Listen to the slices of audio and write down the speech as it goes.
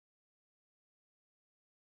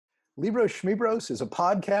Libros Schmibros is a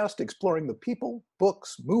podcast exploring the people,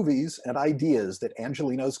 books, movies, and ideas that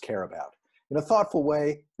Angelinos care about in a thoughtful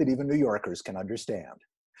way that even New Yorkers can understand.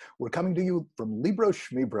 We're coming to you from Libros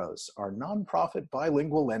Schmibros, our nonprofit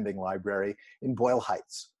bilingual lending library in Boyle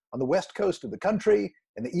Heights, on the west coast of the country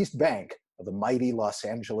and the east bank of the mighty Los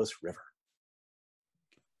Angeles River.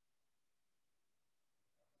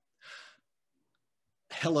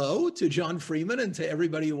 Hello to John Friedman and to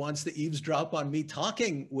everybody who wants to eavesdrop on me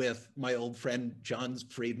talking with my old friend, John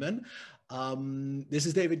Friedman. This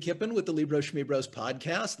is David Kippen with the Libros Schmibros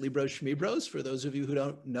podcast. Libros Schmibros, for those of you who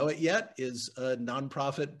don't know it yet, is a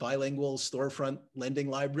nonprofit bilingual storefront lending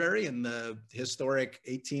library in the historic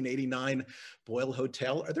 1889 Boyle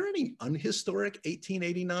Hotel. Are there any unhistoric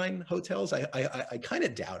 1889 hotels? I kind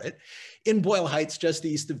of doubt it. In Boyle Heights, just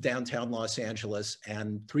east of downtown Los Angeles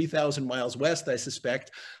and 3,000 miles west, I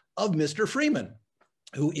suspect, of Mr. Freeman,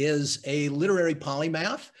 who is a literary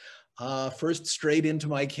polymath. First strayed into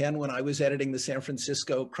my ken when I was editing the San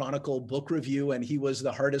Francisco Chronicle book review, and he was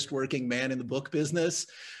the hardest working man in the book business,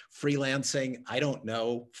 freelancing, I don't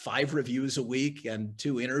know, 5 reviews a week and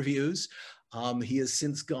 2 interviews. He has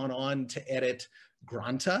since gone on to edit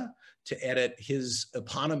Granta, to edit his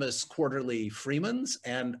eponymous quarterly Freeman's,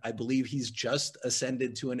 and I believe he's just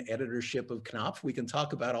ascended to an editorship of Knopf. We can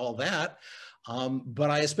talk about all that, but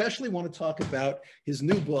I especially want to talk about his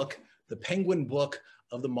new book, The Penguin Book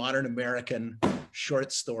of the Modern American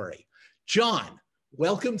Short Story. John,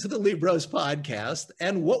 welcome to the Libros podcast.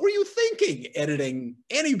 And what were you thinking editing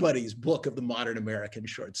anybody's book of the modern American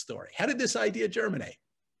short story? How did this idea germinate?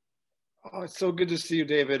 Oh, it's so good to see you,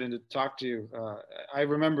 David, and to talk to you. I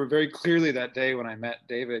remember very clearly that day when I met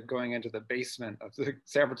David going into the basement of the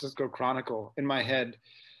San Francisco Chronicle. In my head,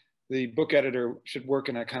 the book editor should work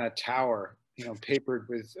in a kind of tower, papered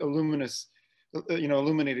with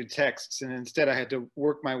illuminated texts, and instead I had to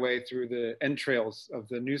work my way through the entrails of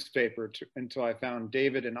the newspaper until I found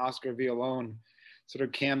David and Oscar Villolone sort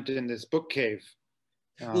of camped in this book cave.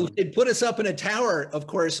 Well, it put us up in a tower. Of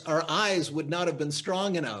course, our eyes would not have been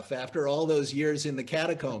strong enough after all those years in the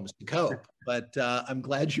catacombs to cope, but I'm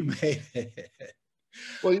glad you made it.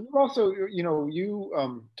 Well, you also, you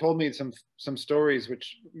told me some stories,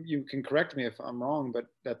 which you can correct me if I'm wrong, but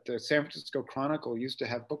that the San Francisco Chronicle used to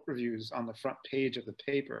have book reviews on the front page of the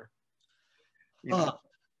paper. Back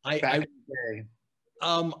in the day.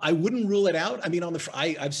 I wouldn't rule it out. I mean,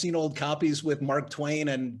 I've seen old copies with Mark Twain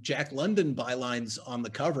and Jack London bylines on the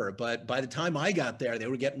cover, but by the time I got there, they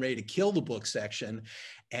were getting ready to kill the book section,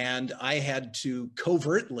 and I had to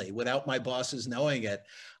covertly, without my bosses knowing it,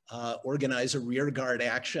 organize a rearguard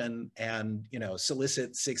action and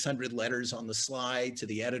solicit 600 letters on the sly to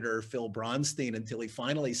the editor, Phil Bronstein, until he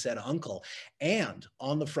finally said uncle. And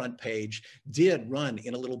on the front page did run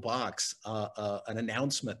in a little box an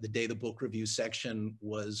announcement the day the book review section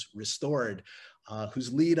was restored,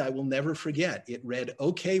 whose lead I will never forget. It read,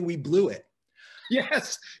 "Okay, we blew it."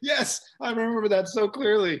 Yes, I remember that so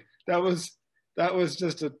clearly. That was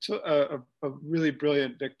just a really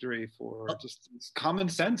brilliant victory for just this common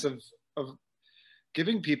sense of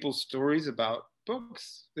giving people stories about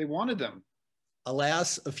books. They wanted them.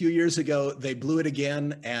 Alas, a few years ago, they blew it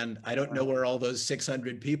again, and I don't know where all those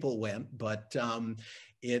 600 people went, but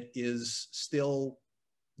it is still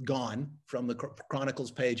gone from the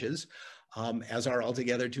Chronicle's pages, as are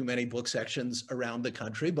altogether too many book sections around the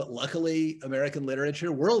country. But luckily, American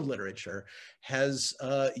literature, world literature, has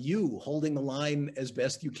you holding the line as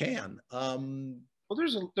best you can. Well,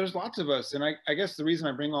 there's lots of us, and I guess the reason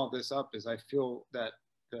I bring all this up is I feel that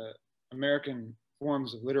the American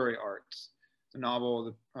forms of literary arts, the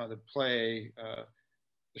novel, the play,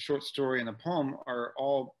 the short story, and the poem are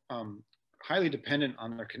all highly dependent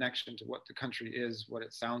on their connection to what the country is, what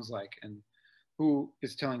it sounds like, and who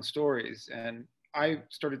is telling stories. And I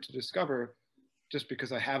started to discover, just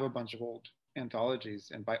because I have a bunch of old anthologies,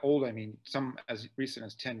 and by old I mean some as recent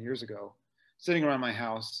as 10 years ago, sitting around my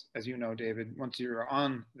house. As you know, David, once you're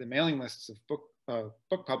on the mailing lists of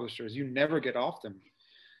book publishers, you never get off them,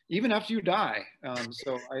 even after you die.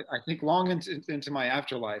 So I think long into my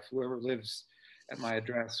afterlife, whoever lives at my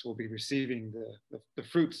address will be receiving the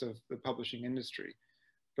fruits of the publishing industry.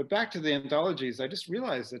 But back to the anthologies, I just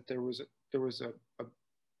realized that there was a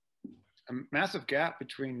massive gap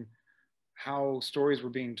between how stories were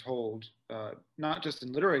being told, not just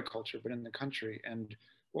in literary culture, but in the country, and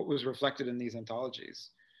what was reflected in these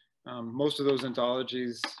anthologies. Most of those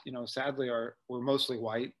anthologies, sadly, were mostly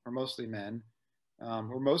white, or mostly men,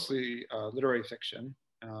 were mostly literary fiction.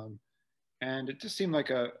 And it just seemed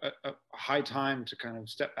like a high time to kind of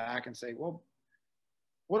step back and say, well,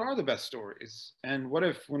 what are the best stories? And what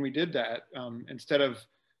if, when we did that, instead of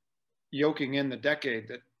yoking in the decade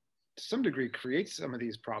that to some degree creates some of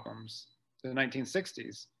these problems, the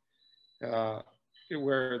 1960s,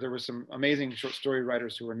 where there were some amazing short story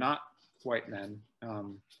writers who were not white men,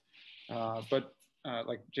 but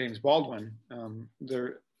like James Baldwin,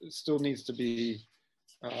 there still needs to be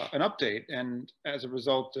an update. And as a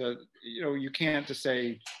result, you can't just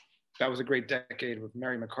say that was a great decade with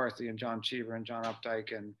Mary McCarthy and John Cheever and John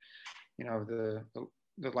Updike and,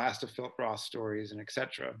 the last of Philip Roth stories and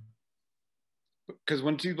etc. Because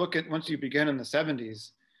once you begin in the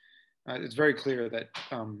 70s, it's very clear that,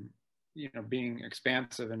 being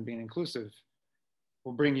expansive and being inclusive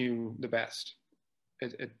will bring you the best.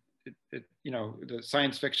 The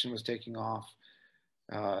science fiction was taking off.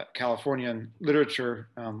 Californian literature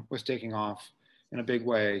was taking off in a big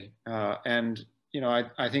way. And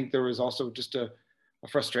I think there was also just a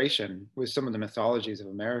frustration with some of the mythologies of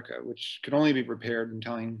America, which could only be repaired in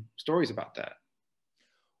telling stories about that.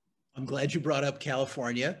 I'm glad you brought up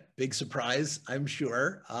California. Big surprise, I'm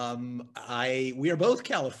sure. We are both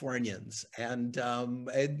Californians, and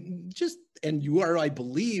you are, I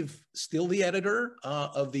believe, still the editor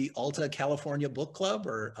of the Alta California Book Club.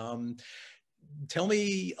 Or tell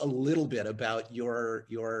me a little bit about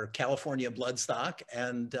your California bloodstock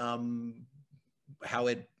and how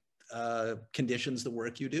it conditions the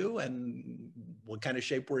work you do, and what kind of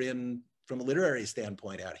shape we're in from a literary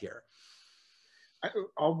standpoint out here.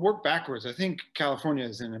 I'll work backwards. I think California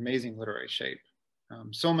is in amazing literary shape.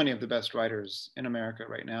 So many of the best writers in America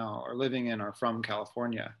right now are living in or from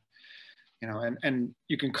California, and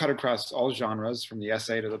you can cut across all genres, from the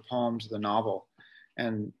essay to the poem to the novel.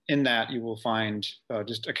 And in that you will find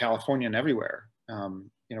just a Californian everywhere.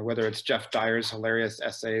 Whether it's Jeff Dyer's hilarious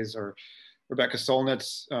essays or Rebecca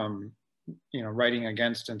Solnit's, writing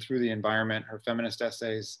against and through the environment, her feminist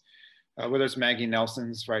essays, whether it's Maggie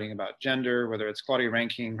Nelson's writing about gender, whether it's Claudia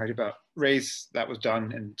Rankine writing about race, that was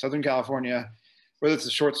done in Southern California, whether it's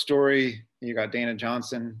a short story, you got Dana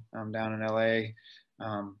Johnson down in LA,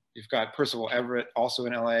 you've got Percival Everett also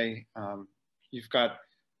in LA, you've got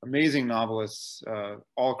amazing novelists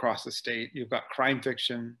all across the state, you've got crime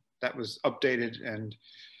fiction that was updated and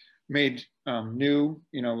made new,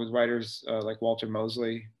 with writers like Walter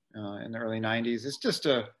Mosley in the early 90s. It's just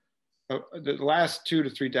the last 2 to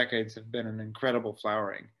 3 decades have been an incredible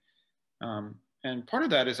flowering. And part of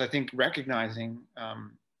that is, I think, recognizing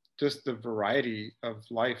just the variety of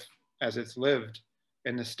life as it's lived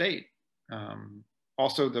in the state.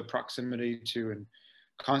 Also the proximity to and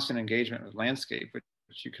constant engagement with landscape,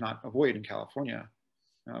 which you cannot avoid in California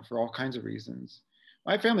for all kinds of reasons.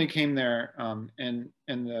 My family came there in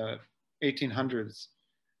the 1800s.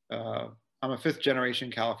 I'm a 5th generation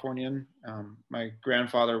Californian. My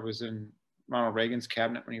grandfather was in Ronald Reagan's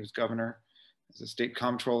cabinet when he was governor as a state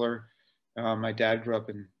comptroller. My dad grew up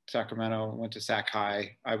in Sacramento, went to Sac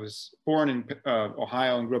High. I was born in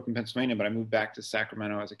Ohio and grew up in Pennsylvania, but I moved back to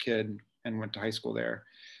Sacramento as a kid and went to high school there,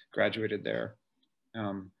 graduated there.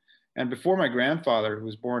 And before my grandfather, who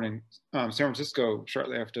was born in San Francisco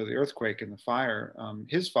shortly after the earthquake and the fire,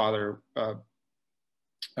 his father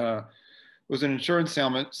was an insurance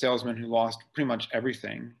salesman who lost pretty much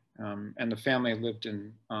everything. And the family lived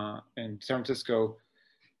in San Francisco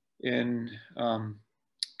in,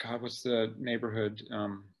 God, what's the neighborhood?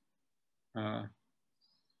 I'm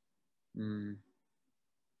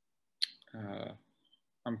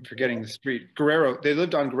forgetting the street. Guerrero, they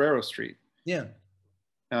lived on Guerrero Street. Yeah.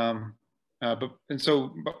 But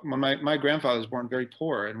when my grandfather was born very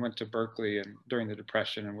poor and went to Berkeley and during the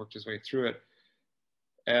Depression and worked his way through it.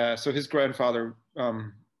 So his grandfather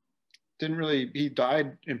he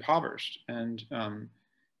died impoverished, and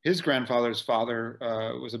his grandfather's father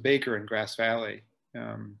was a baker in Grass Valley,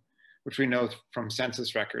 which we know from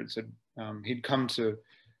census records. He'd come to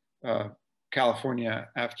California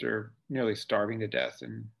after nearly starving to death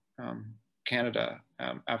in Canada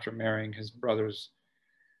after marrying his brother's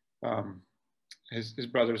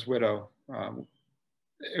widow.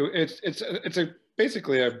 It's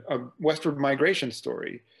basically a westward migration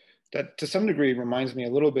story that to some degree reminds me a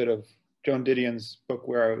little bit of Joan Didion's book,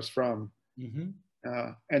 Where I Was From.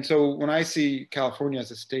 Mm-hmm. And so when I see California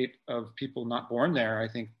as a state of people not born there, I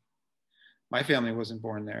think my family wasn't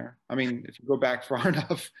born there. I mean, if you go back far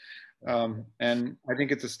enough, and I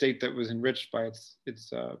think it's a state that was enriched by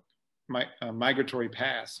its migratory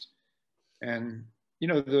past. And,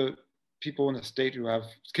 the people in the state who have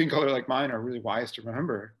skin color like mine are really wise to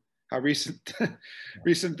remember how recent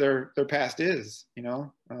their past is,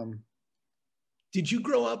 Did you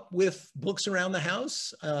grow up with books around the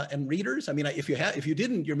house and readers? I mean, if you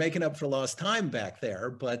didn't, you're making up for lost time back there.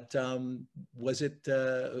 But was it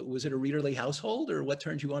a readerly household, or what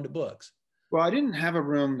turned you on to books? Well, I didn't have a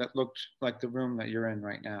room that looked like the room that you're in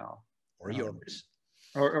right now, or yours,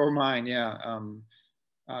 or mine. Yeah,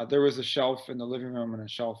 there was a shelf in the living room and a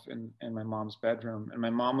shelf in my mom's bedroom. And my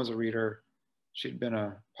mom was a reader. She'd been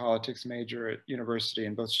a politics major at university,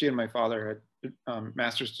 and both she and my father had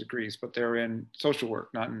master's degrees, but they were in social work,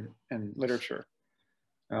 not in literature.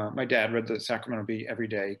 My dad read the Sacramento Bee every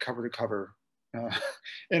day, cover to cover,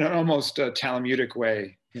 in an almost Talmudic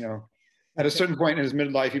way. You know, at a certain point in his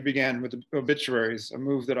midlife, he began with the obituaries, a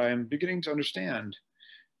move that I am beginning to understand.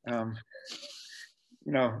 You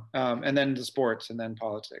know, and then the sports, and then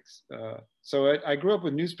politics. So I grew up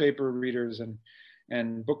with newspaper readers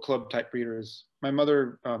and book club type readers. My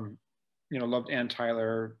mother, you know, loved Ann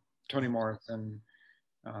Tyler, Toni Morrison,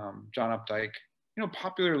 John Updike, you know,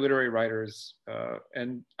 popular literary writers.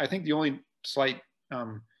 And I think the only slight,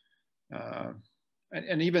 and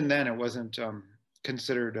even then it wasn't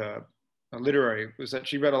considered literary, was that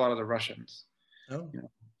she read a lot of the Russians. Oh. You know?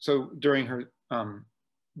 So during her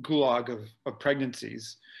gulag of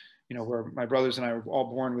pregnancies, you know, where my brothers and I were all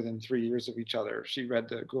born within 3 years of each other, she read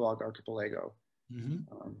the Gulag Archipelago.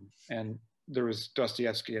 Mm-hmm. And there was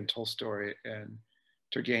Dostoevsky and Tolstoy and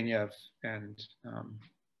Turgenev and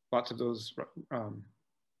lots of those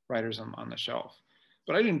writers on the shelf.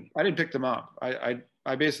 But I didn't pick them up.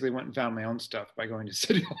 I basically went and found my own stuff by going to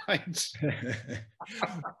City Lights.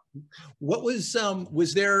 What was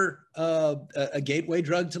there a gateway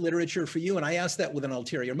drug to literature for you? And I asked that with an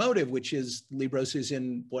ulterior motive, which is Libros is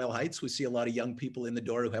in Boyle Heights. We see a lot of young people in the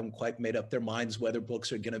door who haven't quite made up their minds whether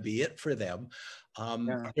books are going to be it for them.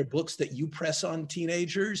 Are there books that you press on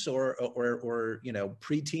teenagers or you know,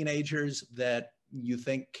 pre-teenagers that you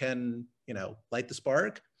think can, you know, light the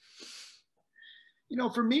spark? You know,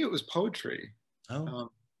 for me, it was poetry. Oh.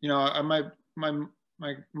 You know,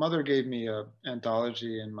 my mother gave me an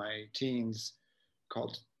anthology in my teens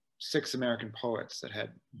called Six American Poets that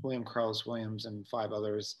had William Carlos Williams and 5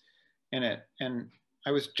 others in it. And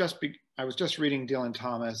I was just reading Dylan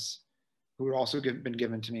Thomas, who had also been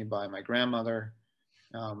given to me by my grandmother.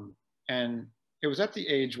 And it was at the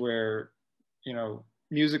age where, you know,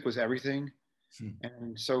 music was everything.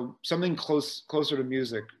 And so something closer to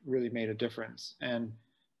music really made a difference. And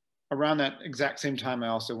around that exact same time, I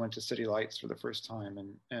also went to City Lights for the first time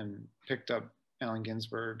and picked up Allen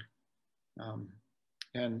Ginsberg.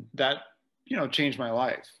 And that, you know, changed my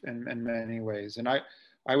life in many ways. And I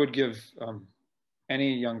would give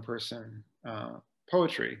any young person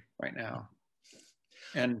poetry right now.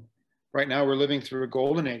 And right now we're living through a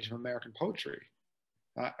golden age of American poetry.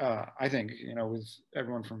 I think, you know, with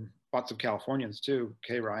everyone from lots of Californians too,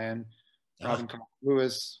 Kay Ryan, Robin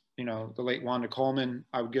Lewis, you know, the late Wanda Coleman.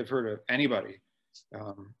 I would give her to anybody.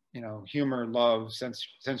 You know, humor, love,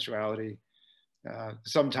 sensuality.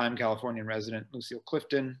 Sometime Californian resident Lucille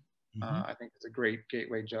Clifton, I think is a great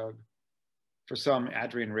gateway drug. For some,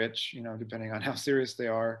 Adrienne Rich, you know, depending on how serious they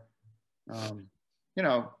are. You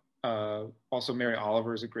know, also Mary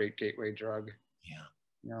Oliver is a great gateway drug. Yeah.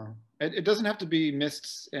 You know, it doesn't have to be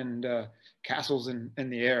mists and castles in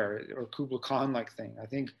the air or Kubla Khan like thing. I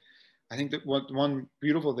think that one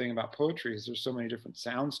beautiful thing about poetry is there's so many different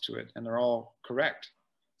sounds to it, and they're all correct,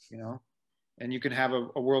 you know. And you can have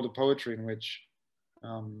a world of poetry in which,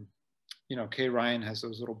 you know, Kay Ryan has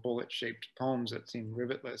those little bullet-shaped poems that seem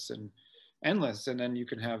rivetless and endless, and then you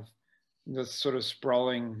can have this sort of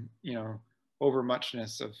sprawling, you know,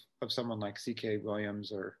 overmuchness of someone like C.K.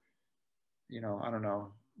 Williams or, you know, I don't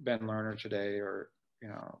know, Ben Lerner today, or, you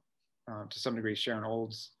know, to some degree Sharon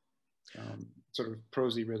Olds, sort of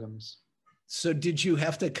prosy rhythms. So did you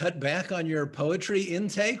have to cut back on your poetry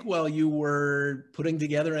intake while you were putting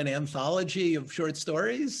together an anthology of short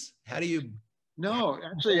stories? How do you? No,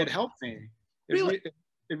 actually it helped me. Really?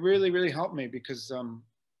 It really helped me because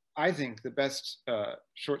I think the best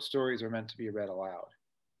short stories are meant to be read aloud.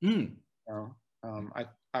 You know?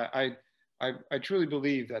 I truly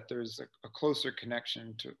believe that there's a closer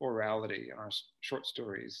connection to orality in our short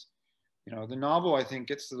stories. You know, the novel, I think,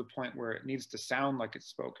 gets to the point where it needs to sound like it's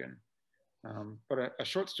spoken. But a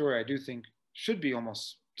short story, I do think, should be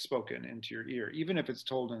almost spoken into your ear, even if it's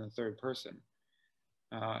told in the third person.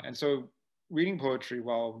 And so reading poetry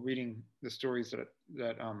while reading the stories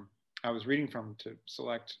that I was reading from to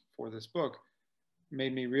select for this book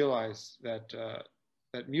made me realize that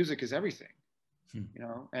that music is everything. You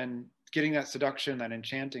know, and getting that seduction, that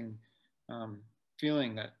enchanting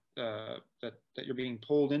feeling that that you're being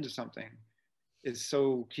pulled into something is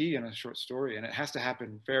so key in a short story, and it has to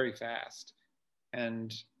happen very fast.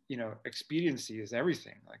 and expediency is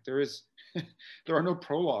everything. Like there are no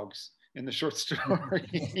prologues in the short story.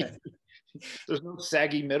 There's no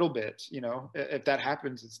saggy middle bit. If that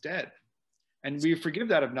happens, it's dead. And we forgive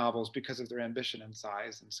that of novels because of their ambition and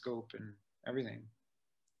size and scope and everything.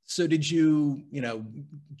 So did you,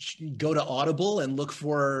 go to Audible and look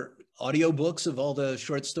for audiobooks of all the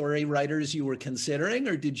short story writers you were considering,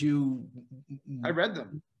 or did you? I read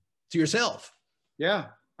them. To yourself? Yeah.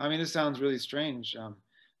 I mean, it sounds really strange.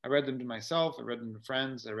 I read them to myself. I read them to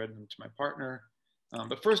friends. I read them to my partner.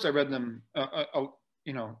 But first I read them,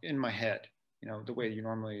 in my head, the way you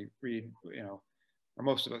normally read, or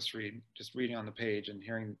most of us read, just reading on the page and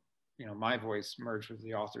hearing, my voice merge with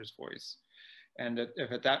the author's voice. And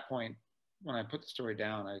if at that point, when I put the story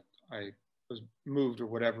down, I was moved or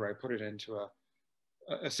whatever, I put it into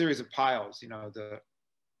a series of piles, the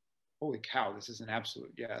holy cow, this is an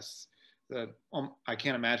absolute yes. I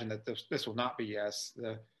can't imagine that this will not be yes.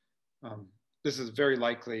 This is very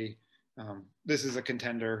likely. This is a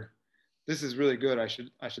contender. This is really good. I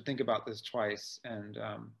should think about this twice, and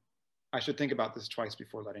I should think about this twice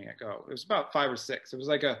before letting it go. It was about 5 or 6. It was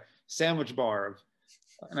like a sandwich bar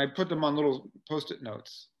and I put them on little Post-it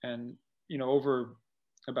notes. And over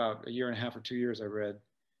about 1.5 years or 2 years, I read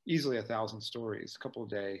easily 1,000 stories, a couple a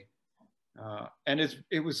day, and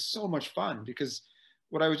it was so much fun, because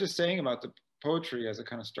what I was just saying about the poetry as a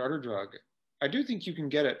kind of starter drug, I do think you can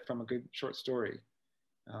get it from a good short story,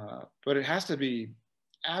 but it has to be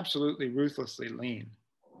absolutely ruthlessly lean,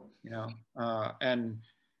 and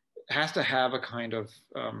it has to have a kind of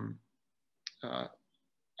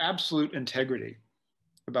absolute integrity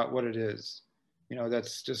about what it is,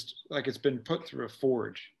 that's just like it's been put through a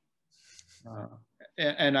forge.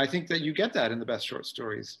 And I think that you get that in the best short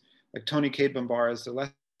stories, like Toni Cade Bambara's The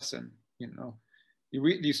Lesson.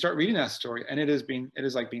 You start reading that story, and it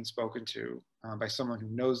is like being spoken to by someone who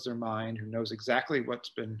knows their mind, who knows exactly what's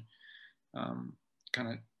been kind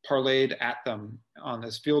of parlayed at them on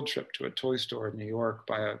this field trip to a toy store in New York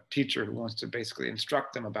by a teacher who wants to basically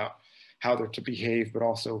instruct them about how they're to behave, but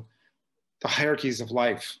also the hierarchies of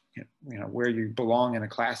life, where you belong in a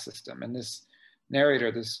class system. And this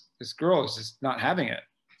narrator, this girl, is just not having it,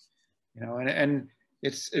 and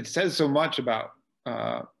it says so much about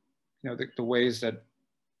the ways that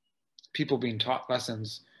people being taught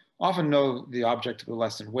lessons often know the object of the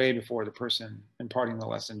lesson way before the person imparting the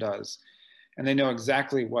lesson does. And they know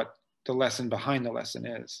exactly what the lesson behind the lesson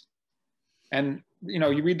is. And,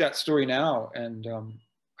 you read that story now, and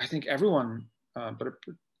I think everyone, but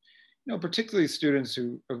particularly students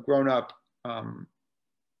who have grown up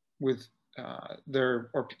with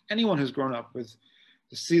or anyone who's grown up with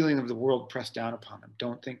the ceiling of the world pressed down upon them.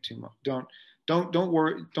 Don't think too much. Don't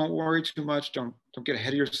worry too much. Don't get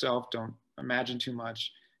ahead of yourself. Don't imagine too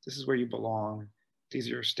much. This is where you belong. These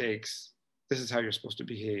are your stakes. This is how you're supposed to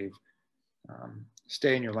behave.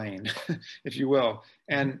 Stay in your lane, if you will.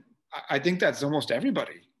 And I think that's almost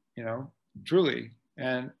everybody, truly.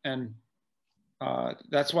 And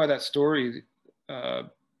that's why that story,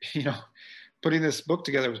 putting this book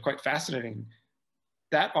together was quite fascinating.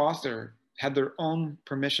 That author had their own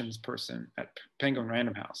permissions person at Penguin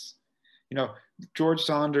Random House. George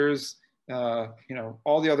Saunders,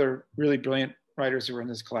 all the other really brilliant writers who were in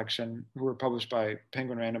this collection, who were published by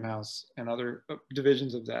Penguin Random House and other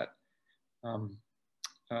divisions of that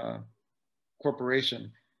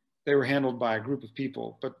corporation, they were handled by a group of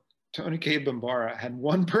people. But Toni Cade Bambara had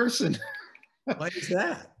one person. Why is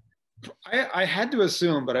that? I had to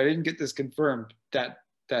assume, but I didn't get this confirmed, that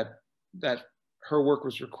her work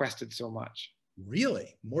was requested so much.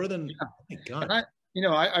 Really? More than? Yeah. Oh my God. And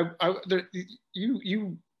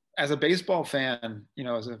you as a baseball fan,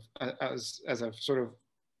 as a sort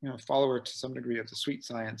of follower to some degree of the sweet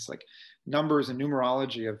science, like numbers and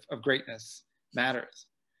numerology of greatness matters.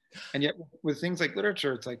 And yet with things like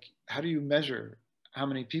literature, it's like, how do you measure how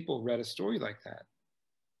many people read a story like that?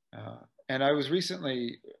 And I was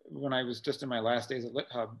recently, when I was just in my last days at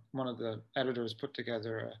LitHub, one of the editors put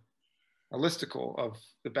together a listicle of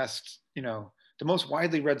the best, the most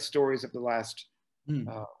widely read stories of the last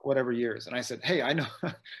whatever years. And I said, hey, I know,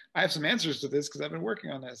 I have some answers to this because I've been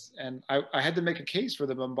working on this. And I had to make a case for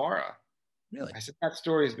the Bambara. Really? I said, that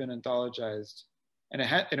story has been anthologized. And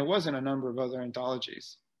it was in a number of other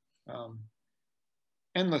anthologies,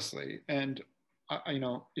 endlessly. And,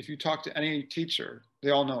 if you talk to any teacher,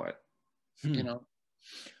 they all know it.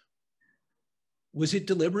 Was it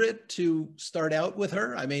deliberate to start out with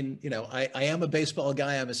her? I mean, I am a baseball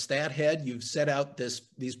guy. I'm a stat head. You've set out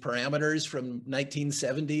these parameters from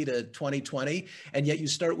 1970 to 2020, and yet you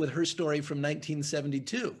start with her story from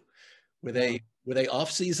 1972. Were they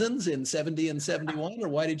off seasons in 70 and 71, or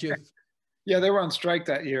why did you? Yeah, they were on strike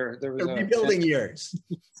that year. There was rebuilding years.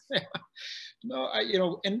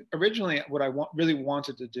 No, and originally what I really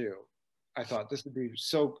wanted to do, I thought this would be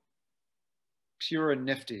so pure and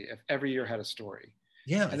nifty if every year had a story.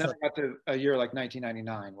 Yeah. And then I got to a year like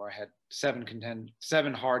 1999 where I had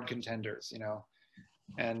seven hard contenders,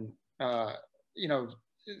 and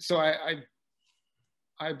so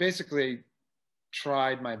I basically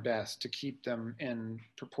tried my best to keep them in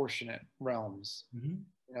proportionate realms,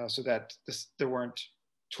 so that there weren't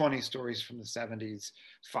 20 stories from the 70s,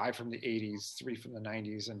 5 from the 80s, 3 from the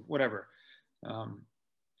 90s, and whatever.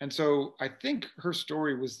 And so I think her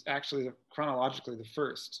story was actually chronologically the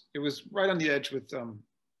first. It was right on the edge with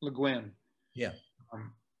Le Guin. Yeah.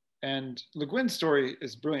 And Le Guin's story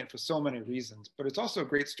is brilliant for so many reasons, but it's also a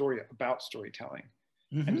great story about storytelling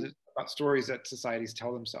and about stories that societies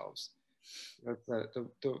tell themselves.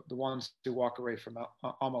 The ones who walk away from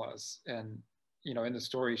Amalas, and in the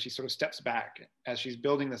story she sort of steps back as she's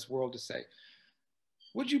building this world to say,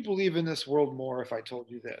 would you believe in this world more if I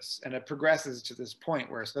told you this? And it progresses to this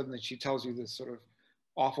point where suddenly she tells you this sort of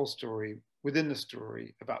awful story within the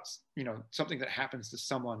story about something that happens to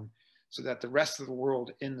someone, so that the rest of the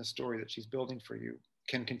world in the story that she's building for you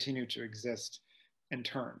can continue to exist in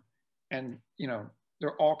turn. And there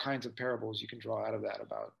are all kinds of parables you can draw out of that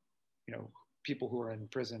about people who are in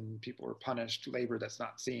prison, people who are punished, labor that's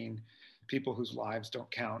not seen, people whose lives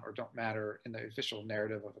don't count or don't matter in the official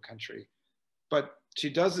narrative of a country. But she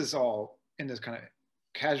does this all in this kind of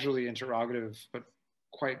casually interrogative but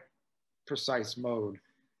quite precise mode.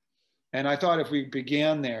 And I thought if we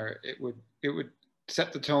began there, it would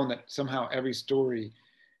set the tone that somehow every story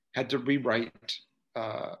had to rewrite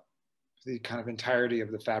the kind of entirety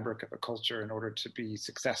of the fabric of a culture in order to be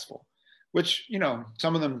successful. Which,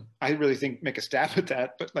 some of them I really think make a stab at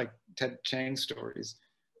that, but like Ted Chiang's stories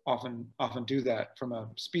often do that from a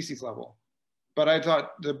species level. But I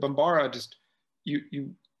thought the Bambara just,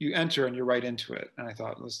 you enter and you're right into it. And I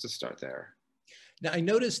thought, let's just start there. Now I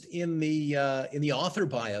noticed in the author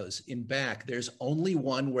bios in back, there's only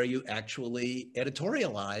one where you actually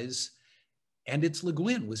editorialize, and it's Le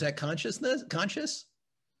Guin. Was that conscious?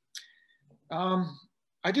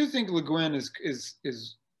 I do think Le Guin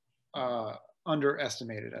is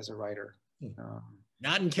underestimated as a writer.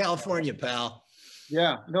 Not in California, pal.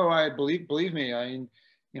 Yeah, no, I believe me. I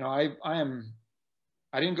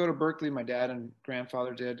didn't go to Berkeley. My dad and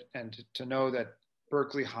grandfather did, and to know that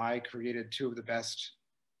Berkeley High created two of the best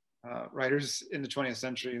writers in the 20th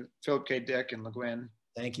century, Philip K. Dick and Le Guin.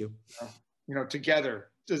 Thank you.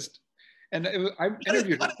 Together, and I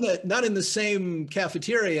interviewed her. Not in the same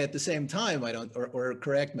cafeteria at the same time. I don't, or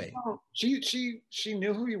correct me. No, she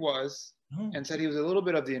knew who he was and said he was a little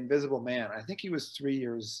bit of the invisible man. I think he was 3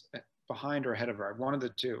 years behind or ahead of her, one of the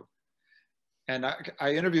two. And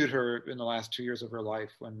I interviewed her in the last 2 years of her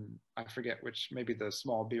life when, I forget which, maybe the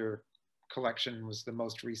Small Beer collection was the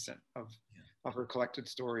most recent of her collected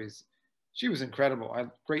stories. She was incredible. A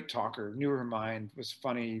great talker, knew her mind, was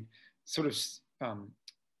funny, sort of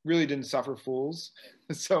really didn't suffer fools.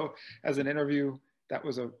 So as an interview, that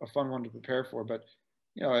was a fun one to prepare for. But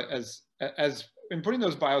as in putting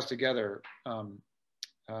those bios together, I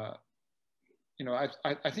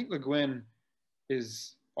think Le Guin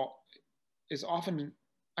is often,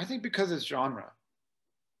 I think because it's genre,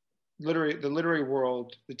 the literary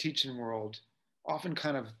world, the teaching world, often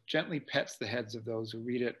kind of gently pets the heads of those who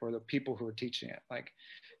read it or the people who are teaching it. Like,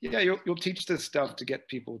 yeah, you'll teach this stuff to get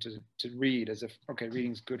people to read as if, okay,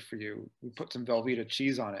 reading's good for you. We put some Velveeta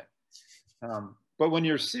cheese on it. But when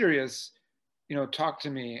you're serious, talk to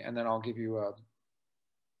me and then I'll give you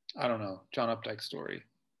I don't know, John Updike story.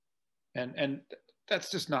 And that's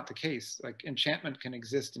just not the case. Like, enchantment can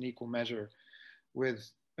exist in equal measure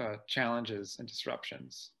with challenges and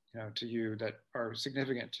disruptions, to you that are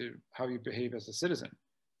significant to how you behave as a citizen.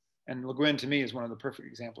 And Le Guin, to me, is one of the perfect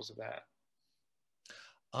examples of that.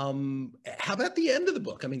 How about the end of the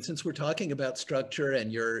book? I mean, since we're talking about structure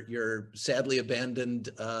and your sadly abandoned,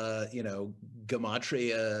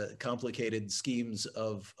 gematria, complicated schemes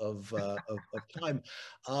of time,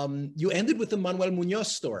 you ended with the Manuel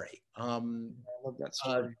Munoz story. I love that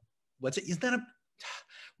story.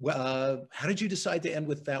 How did you decide to end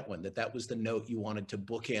with that one? That was the note you wanted to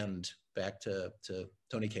bookend back to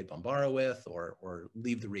Toni Cade Bambara with, or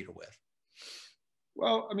leave the reader with?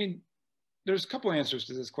 Well, I mean, there's a couple answers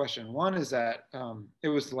to this question. One is that it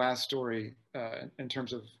was the last story in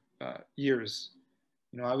terms of years.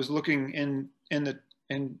 I was looking in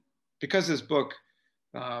because this book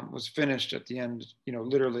was finished at the end,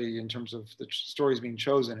 literally in terms of the stories being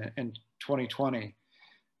chosen in 2020.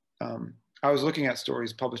 I was looking at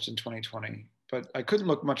stories published in 2020, but I couldn't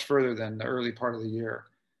look much further than the early part of the year.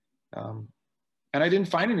 And I didn't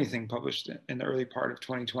find anything published in the early part of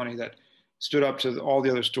 2020 that stood up to all the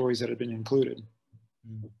other stories that had been included.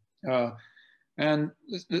 And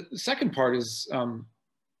the second part is,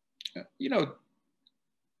 you know,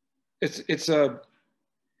 it's an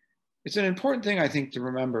important thing, I think, to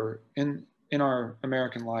remember in our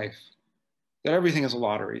American life, that everything is a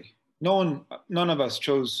lottery. None of us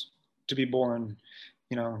chose to be born,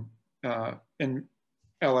 you know, in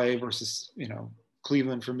LA versus, you know,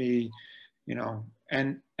 Cleveland for me, you know,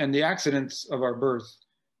 and the accidents of our birth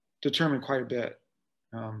determine quite a bit.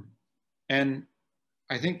 And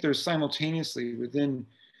I think there's simultaneously within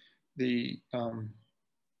the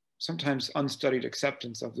sometimes unstudied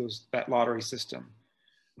acceptance of that lottery system,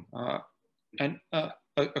 and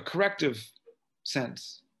a corrective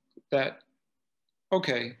sense that,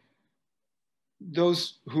 okay,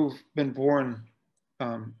 those who've been born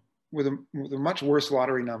with a much worse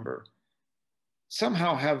lottery number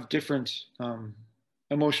somehow have different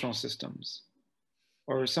emotional systems,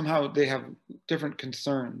 or somehow they have different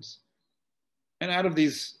concerns. And out of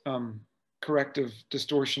these corrective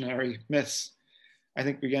distortionary myths, I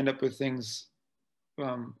think we end up with things,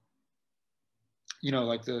 you know,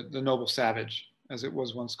 like the noble savage, as it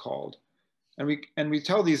was once called. And we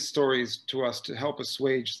tell these stories to us to help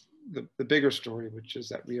assuage the bigger story, which is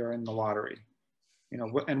that we are in the lottery, you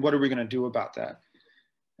know, and what are we going to do about that?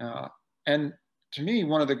 And to me,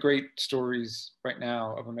 one of the great stories right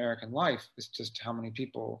now of American life is just how many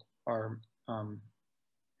people are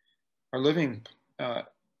living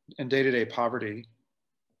in day-to-day poverty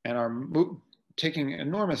and are taking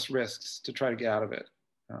enormous risks to try to get out of it.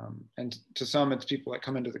 And to some, it's people that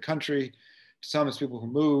come into the country. To some, it's people who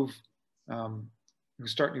move, who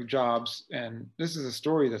start new jobs. And this is a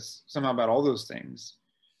story that's somehow about all those things,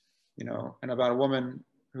 you know, and about a woman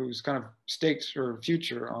who's kind of staked her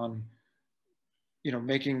future on, you know,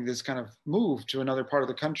 making this kind of move to another part of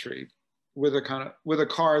the country with a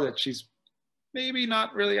car that she's maybe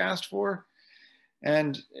not really asked for.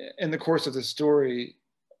 And in the course of the story,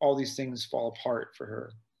 all these things fall apart for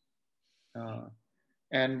her.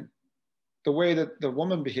 And the way that the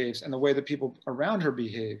woman behaves and the way that people around her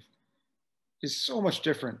behave is so much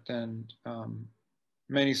different than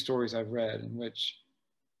many stories I've read, in which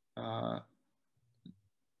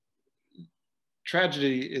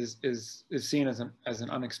tragedy is seen as an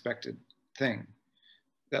unexpected thing.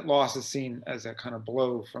 That loss is seen as a kind of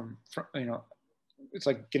blow from, you know, it's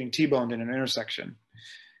like getting T-boned in an intersection.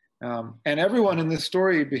 And everyone in this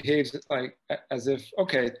story behaves like as if,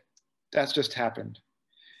 okay, that's just happened.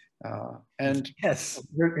 And yes,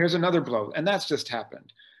 here's another blow, and that's just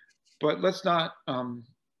happened. But let's not,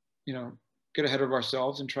 you know, get ahead of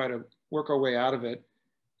ourselves and try to work our way out of it.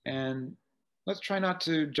 And let's try not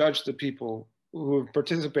to judge the people who have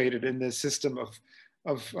participated in this system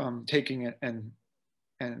of taking it and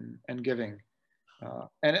giving.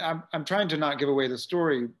 And I'm trying to not give away the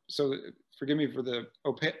story, so forgive me for the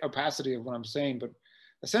opacity of what I'm saying, but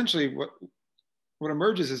essentially what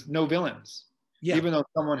emerges is no villains. Yeah. Even though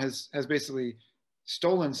someone has basically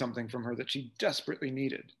stolen something from her that she desperately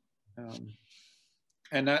needed.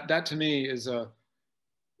 And that to me is a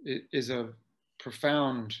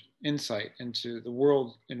profound insight into the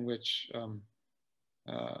world in which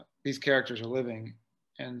these characters are living,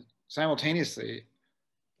 and simultaneously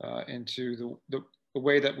into the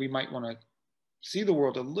way that we might want to see the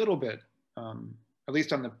world a little bit, at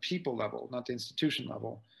least on the people level, not the institution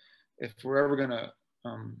level, if we're ever going to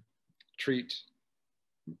treat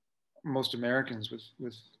most Americans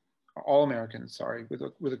with all Americans, sorry,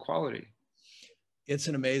 with equality. It's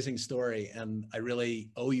an amazing story, and I really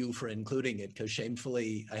owe you for including it, because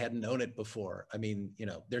shamefully I hadn't known it before. I mean, you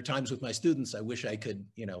know, there are times with my students I wish I could,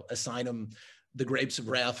 you know, assign them the Grapes of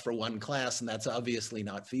Wrath for one class, and that's obviously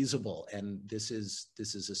not feasible. And this is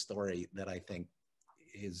a story that I think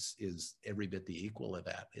is every bit the equal of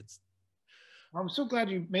that. I'm so glad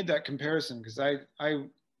you made that comparison, because I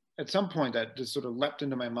at some point that just sort of leapt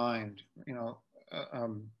into my mind, you know,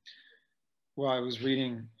 while I was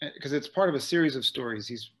reading, because it's part of a series of stories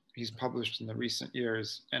he's published in the recent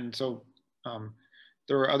years. And so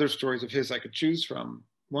there were other stories of his I could choose from,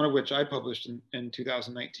 one of which I published in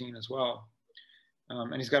 2019 as well.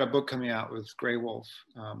 And he's got a book coming out with Graywolf,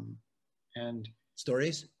 and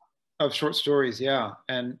stories of short stories. Yeah.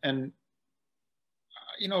 And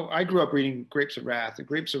you know, I grew up reading Grapes of Wrath. The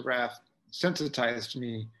Grapes of Wrath sensitized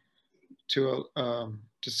me to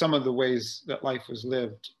some of the ways that life was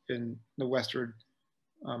lived in the westward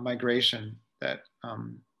migration that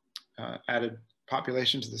added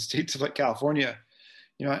population to the states of like California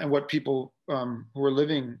you know, and what people who are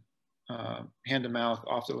living hand to mouth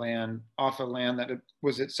off a land that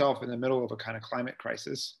was itself in the middle of a kind of climate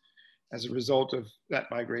crisis as a result of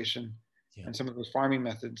that migration and some of those farming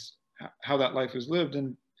methods, how that life was lived.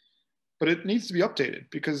 But it needs to be updated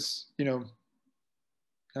because, you know,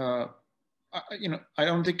 I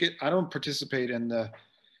don't participate in the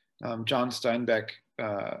John Steinbeck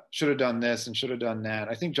should have done this and should have done that.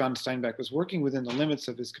 I think John Steinbeck was working within the limits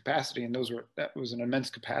of his capacity, and that was an immense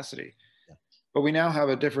capacity. Yeah. But we now have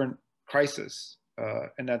a different crisis,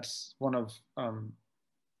 and that's one of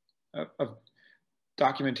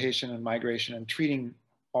documentation and migration and treating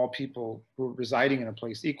all people who are residing in a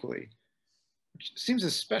place equally, which seems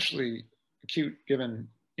especially acute given,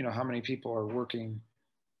 you know, how many people are working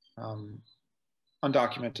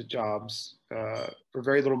undocumented jobs for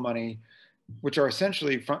very little money, which are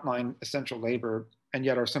essentially frontline essential labor, and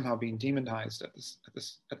yet are somehow being demonized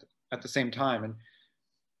at the same time. And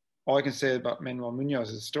all I can say about Manuel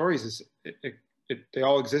Munoz's stories is they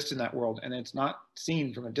all exist in that world, and it's not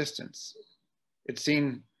seen from a distance. It's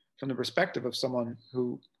seen from the perspective of someone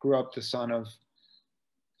who grew up the son of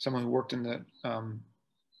someone who worked in the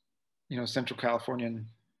you know, Central Californian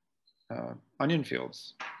onion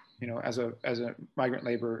fields, you know, as a migrant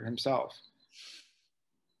laborer himself.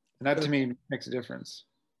 And that to me makes a difference.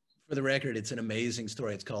 For the record, it's an amazing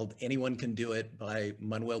story. It's called Anyone Can Do It by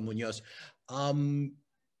Manuel Munoz.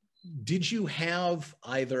 Did you have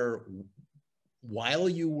either while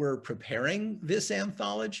you were preparing this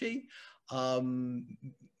anthology, the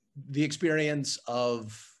experience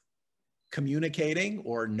of communicating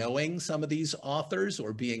or knowing some of these authors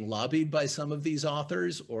or being lobbied by some of these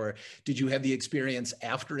authors? Or did you have the experience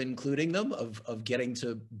after including them of getting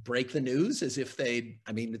to break the news as if they,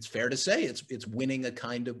 I mean, it's fair to say it's winning a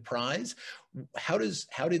kind of prize. How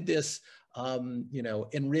did this, you know,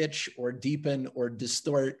 enrich or deepen or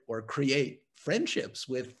distort or create friendships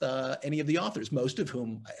with any of the authors, most of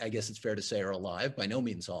whom I guess it's fair to say are alive, by no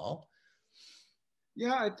means all?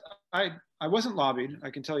 Yeah, I wasn't lobbied, I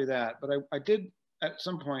can tell you that, but I did at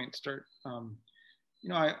some point start, you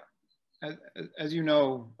know, as you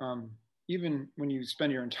know, even when you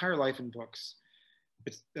spend your entire life in books,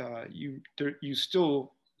 it's, you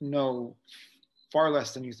still know far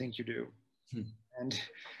less than you think you do. And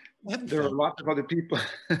there are lots of other people.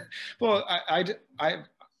 Well, I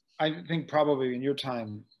think probably in your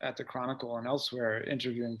time at the Chronicle and elsewhere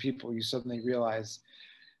interviewing people, you suddenly realize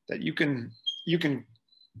that you can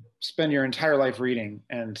spend your entire life reading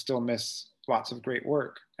and still miss lots of great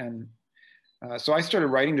work. And so I started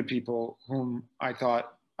writing to people whom I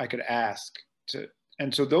thought I could ask to,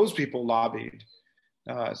 and so those people lobbied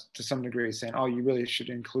to some degree, saying, oh, you really should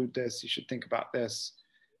include this, you should think about this.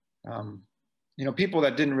 You know, people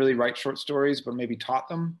that didn't really write short stories, but maybe taught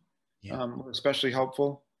them, were especially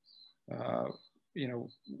helpful. You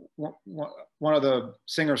know, one of the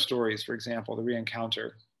Singer stories, for example, The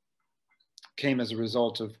Reencounter, came as a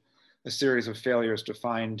result of a series of failures to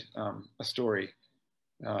find a story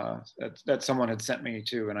that someone had sent me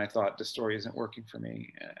to, and I thought the story isn't working for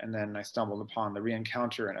me. And then I stumbled upon The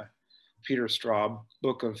Reencounter in a Peter Straub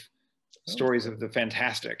book of stories of the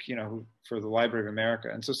fantastic, you know, for the Library of America.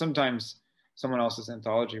 And so sometimes someone else's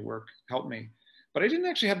anthology work helped me. But I didn't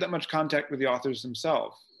actually have that much contact with the authors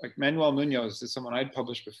themselves. Like Manuel Munoz is someone I'd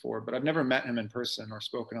published before, but I've never met him in person or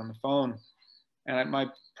spoken on the phone. And my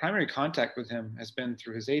primary contact with him has been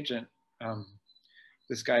through his agent,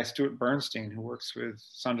 this guy, Stuart Bernstein, who works with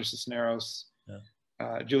Sandra Cisneros,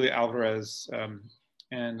 Julia Alvarez,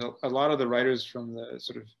 and a lot of the writers from the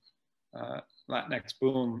sort of Latinx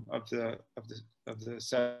boom of the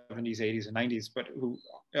 70s, 80s, and 90s, but who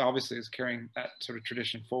obviously is carrying that sort of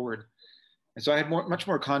tradition forward. And so I had much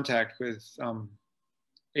more contact with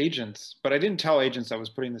agents, but I didn't tell agents I was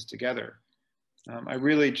putting this together. I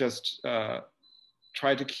really just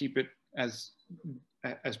tried to keep it as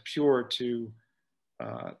pure to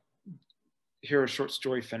hear a short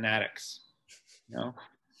story fanatics, you know.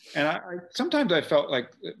 And I sometimes I felt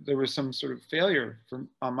like there was some sort of failure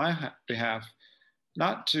on my behalf,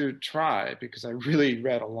 not to try, because I really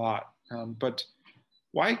read a lot. But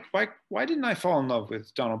why didn't I fall in love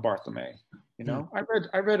with Donald Barthelme? You know,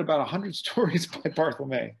 I read about 100 stories by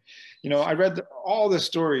Barthelme. You know, I read all the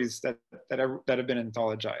stories that have been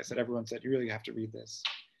anthologized, that everyone said, you really have to read this.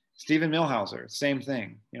 Stephen Millhauser, same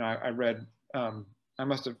thing. You know, I read, I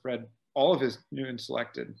must have read all of his New and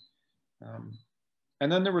Selected.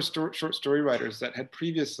 And then there were short story writers that had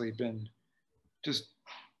previously been just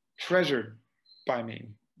treasured by me,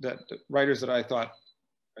 that writers that I thought,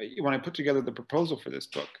 when I put together the proposal for this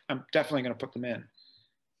book, I'm definitely going to put them in,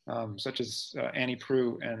 such as Annie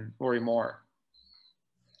Proulx and Lori Moore.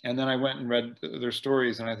 And then I went and read their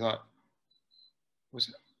stories, and I thought,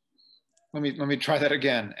 let me try that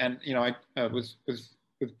again. And you know,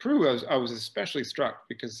 with Prue, I was especially struck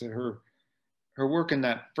because her work in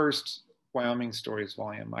that first Wyoming Stories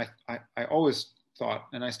volume, I always thought,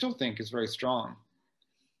 and I still think, is very strong.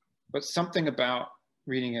 But something about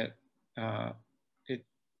reading it, it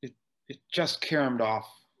just caromed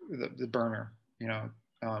off the burner, you know.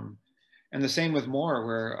 And the same with Moore,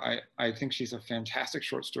 where I think she's a fantastic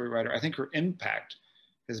short story writer. I think her impact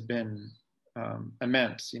has been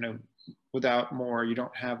immense. You know, without Moore, you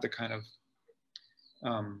don't have the kind of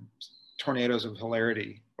tornadoes of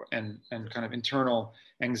hilarity and kind of internal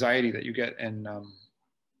anxiety that you get in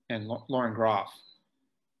Lauren Groff.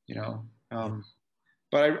 You know,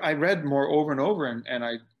 but I read Moore over and over, and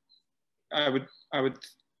I would,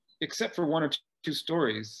 except for one or two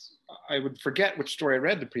stories, I would forget which story I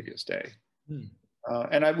read the previous day.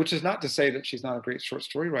 Which is not to say that she's not a great short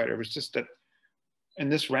story writer. It was just that in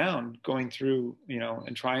this round, going through, you know,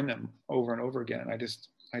 and trying them over and over again, I just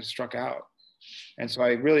struck out. And so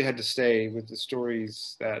I really had to stay with the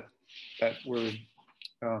stories that were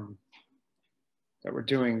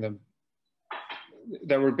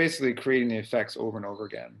basically creating the effects over and over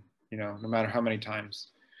again, you know, no matter how many times.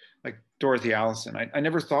 Like Dorothy Allison, I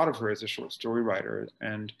never thought of her as a short story writer.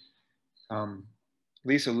 And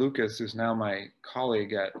Lisa Lucas, who's now my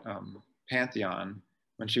colleague at Pantheon,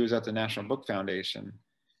 when she was at the National Book Foundation,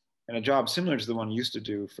 and a job similar to the one you used to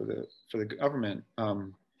do for the government,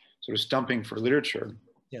 sort of stumping for literature.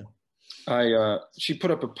 Yeah. She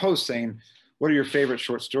put up a post saying, "What are your favorite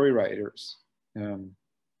short story writers?" And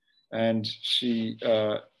she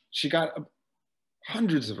got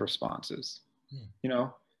hundreds of responses, you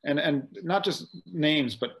know, and not just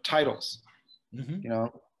names, but titles, you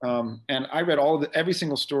know. And I read every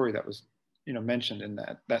single story that was, you know, mentioned in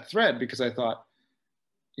that thread, because I thought,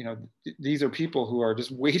 you know, these are people who are just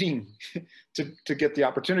waiting to get the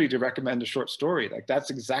opportunity to recommend a short story. Like, that's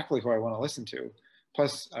exactly who I want to listen to.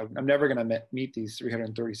 Plus, I'm never going to meet these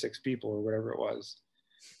 336 people or whatever it was.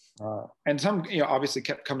 And some, you know, obviously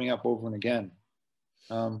kept coming up over and again.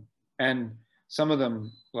 And some of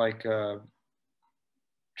them, like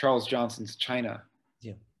Charles Johnson's China,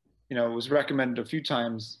 you know, it was recommended a few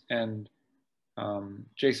times, and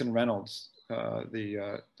Jason Reynolds,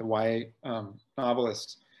 the YA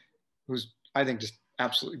novelist, who's, I think, just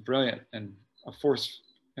absolutely brilliant and a force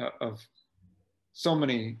of so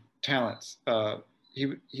many talents. When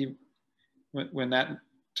that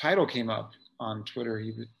title came up on Twitter,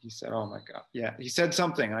 he said, "Oh my God, yeah." He said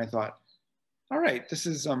something, and I thought, all right, this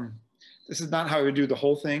is not how I would do the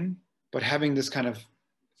whole thing, but having this kind of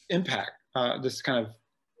impact, this kind of,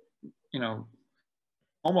 you know,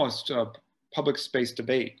 almost public space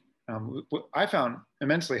debate, I found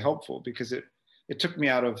immensely helpful, because it took me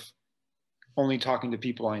out of only talking to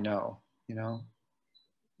people I know, you know.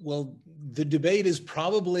 Well, the debate is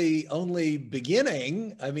probably only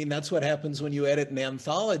beginning. I mean, that's what happens when you edit an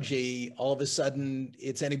anthology. All of a sudden,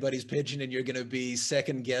 it's anybody's pigeon, and you're going to be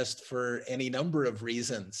second guessed for any number of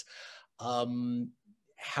reasons. How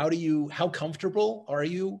comfortable are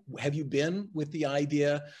you? Have you been with the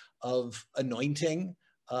idea of anointing,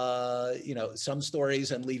 you know, some stories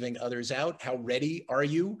and leaving others out? How ready are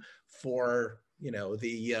you for, you know,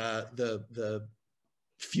 the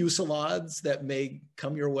fusillades that may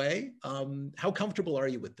come your way? How comfortable are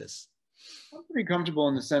you with this? I'm pretty comfortable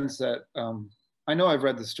in the sense that I know I've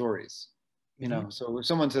read the stories, you know. So if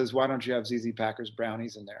someone says, "Why don't you have ZZ Packer's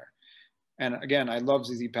Brownies in there?" And again, I love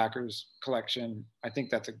ZZ Packer's collection. I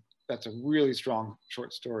think that's a really strong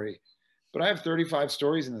short story. But I have 35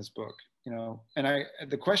 stories in this book, you know. And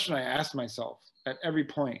the question I asked myself at every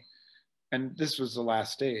point, and this was the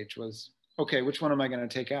last stage, was, okay, which one am I going to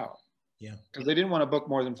take out? Yeah. Because they didn't want a book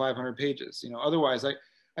more than 500 pages, you know. Otherwise, I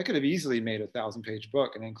could have easily made a 1,000-page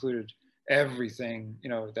book and included everything, you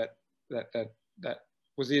know, that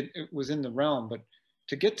was in the realm. But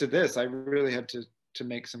to get to this, I really had to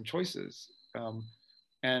make some choices.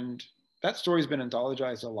 And that story's been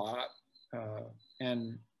anthologized a lot.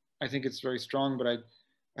 And I think it's very strong, but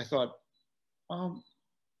I thought, you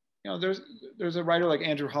know, there's a writer like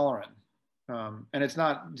Andrew Holleran, and it's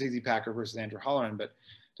not ZZ Packer versus Andrew Holleran, but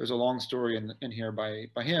there's a long story in here by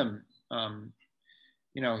him.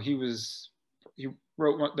 You know, he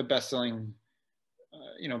wrote the best-selling,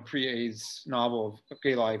 you know, pre-AIDS novel of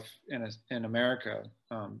gay life in America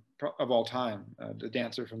of all time, The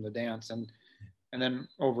Dancer from the Dance, and then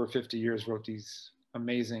over 50 years wrote these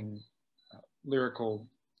amazing, lyrical,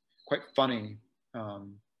 quite funny,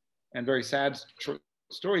 and very sad short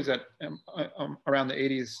stories that around the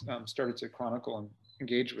 80s started to chronicle and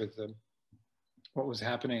engage with what was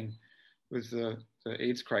happening with the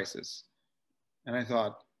AIDS crisis. And I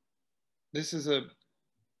thought, this is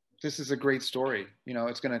a great story. You know,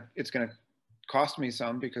 it's gonna cost me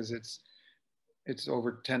some because it's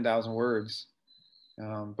over 10,000 words,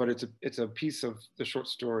 but it's a piece of the short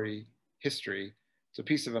story history. It's a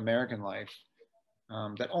piece of American life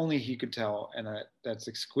that only he could tell, and that's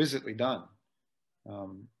exquisitely done.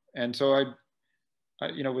 And so I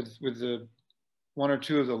you know, with the one or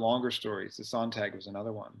two of the longer stories, the Sontag was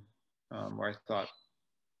another one, where I thought,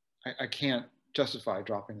 I can't justify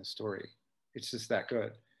dropping the story. It's just that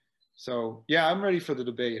good. So yeah, I'm ready for the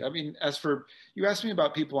debate. I mean, as for, you asked me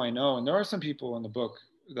about people I know, and there are some people in the book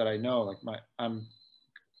that I know, like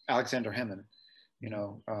Alexander Hemon, you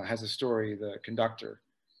know, has a story, The Conductor.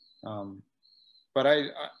 But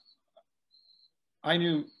I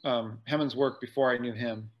knew Hemon's work before I knew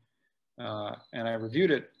him, and I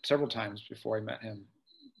reviewed it several times before I met him,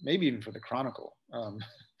 maybe even for the Chronicle.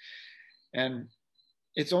 And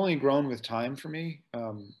it's only grown with time for me.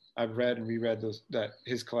 I've read and reread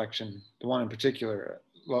his collection, the one in particular,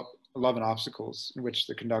 Love and Obstacles, in which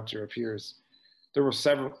the conductor appears. There were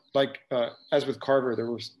several, like as with Carver,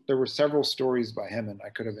 there were several stories by Hemon I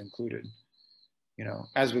could have included, you know,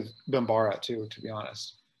 as with Bambara too, to be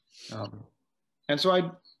honest. And so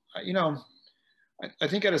I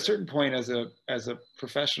think at a certain point as a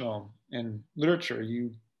professional in literature,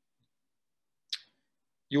 you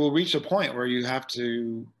will reach a point where you have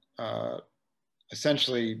to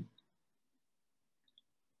essentially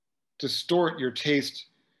distort your taste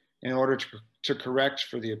in order to correct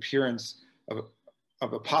for the appearance of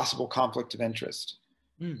a possible conflict of interest.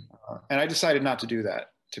 And I decided not to do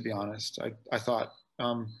that, to be honest. I thought,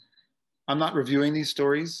 I'm not reviewing these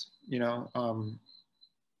stories, you know,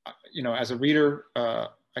 as a reader,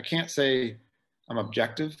 I can't say I'm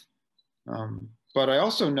objective, but I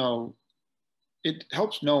also know it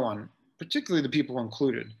helps no one, particularly the people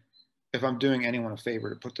included, if I'm doing anyone a favor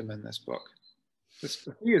to put them in this book. The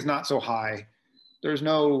fee is not so high. This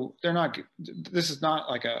is not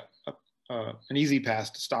like an easy pass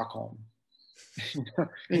to Stockholm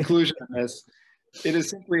inclusion in this. It is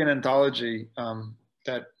simply an anthology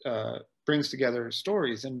that brings together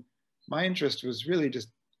stories. And my interest was really just,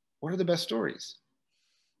 what are the best stories?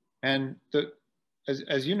 And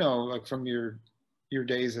as you know, like from your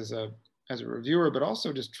days as a reviewer, but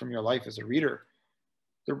also just from your life as a reader,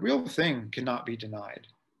 the real thing cannot be denied.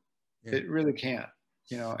 Yeah. It really can't,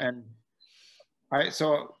 you know. And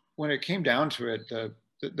so when it came down to it,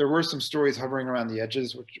 there were some stories hovering around the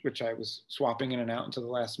edges, which I was swapping in and out until the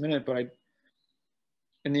last minute. But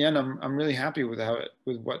in the end, I'm really happy with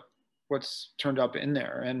what's turned up in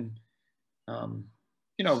there. And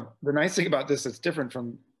you know, the nice thing about this that's different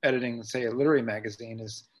from editing, say, a literary magazine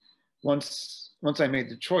is once I made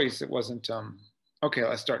the choice, it wasn't okay,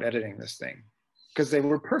 let's start editing this thing, because they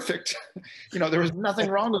were perfect. You know, there was nothing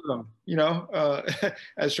wrong with them, you know,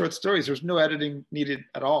 as short stories. There was no editing needed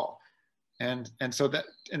at all. And so that,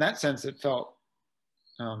 in that sense, it felt,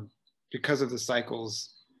 because of the cycles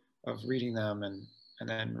of reading them and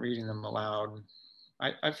then reading them aloud,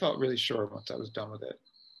 I felt really sure once I was done with it.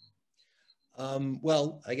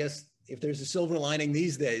 Well, I guess if there's a silver lining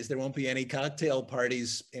these days, there won't be any cocktail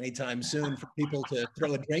parties anytime soon for people to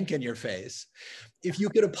throw a drink in your face. If you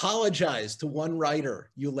could apologize to one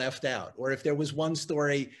writer you left out, or if there was one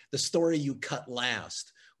story, the story you cut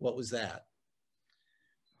last, what was that?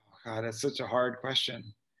 Oh God, that's such a hard question.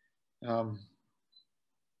 You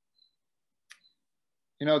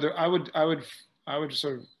know, I would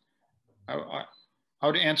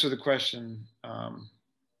answer the question,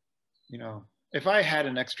 you know, if I had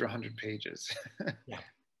an extra 100 pages, yeah.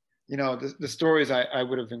 You know, the stories I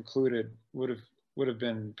would have included would have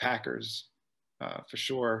been Packers, for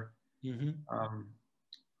sure. Mm-hmm.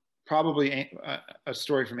 Probably a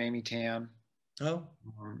story from Amy Tan. Oh.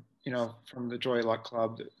 You know, from the Joy Luck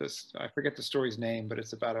Club. I forget the story's name, but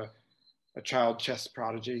it's about a child chess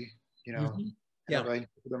prodigy. You know, mm-hmm. Yeah.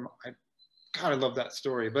 God, I love that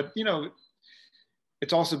story. But you know,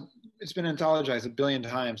 it's been anthologized 1 billion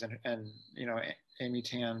times, and you know, Amy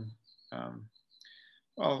Tan,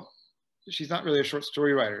 well, she's not really a short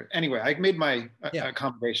story writer. Anyway, I made my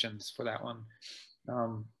accommodations for that one.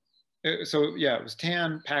 So yeah, it was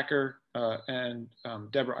Tan, Packer, and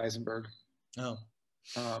Deborah Eisenberg. Oh.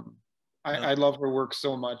 I love her work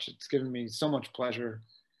so much. It's given me so much pleasure.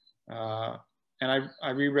 And I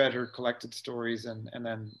reread her collected stories and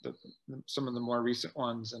then some of the more recent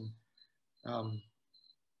ones. And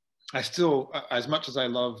I still, as much as I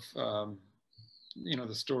love, you know,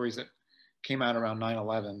 the stories that came out around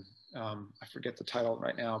 9/11, I forget the title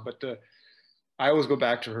right now, but I always go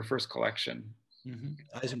back to her first collection,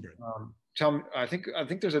 Eisenberg. Tell me, I think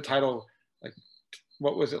there's a title like,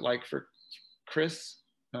 what was it like for Chris?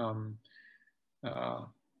 And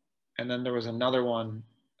then there was another one,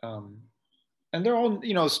 and they're all,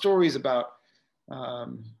 you know, stories about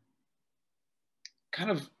kind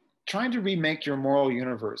of trying to remake your moral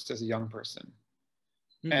universe as a young person.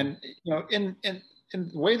 And, you know, in the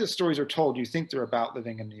way the stories are told, you think they're about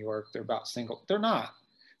living in New York, they're about single. They're not.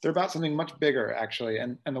 They're about something much bigger, actually.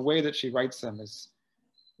 And the way that she writes them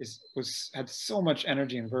had so much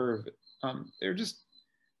energy and verve. They're just,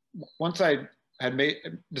 once I had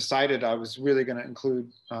decided I was really going to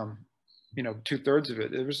include, you know, 2/3 of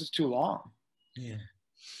it, it was just too long. Yeah.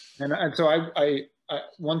 And so I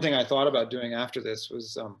one thing I thought about doing after this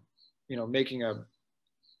was, you know, making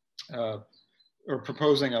or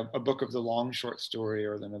proposing a book of the long short story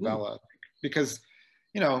or the novella. Ooh. Because,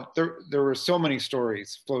 you know, there were so many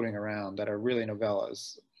stories floating around that are really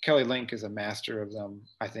novellas. Kelly Link is a master of them.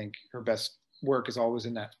 I think her best work is always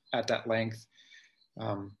at that length.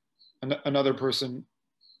 Another person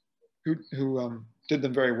who did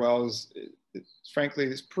them very well is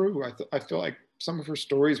frankly Prue. I feel like some of her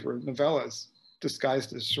stories were novellas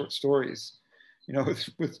disguised as short stories, you know,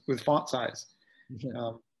 with font size.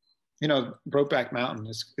 Mm-hmm. You know, Brokeback Mountain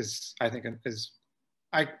is I think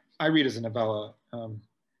I read as a novella.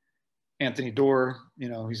 Anthony Doerr, you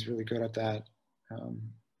know, he's really good at that.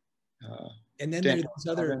 And then there's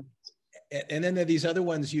and then there are these other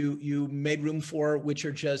ones you made room for, which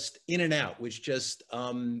are just in and out, which just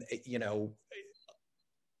you know,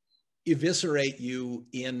 eviscerate you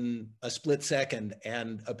in a split second,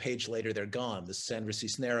 and a page later they're gone. The Sandra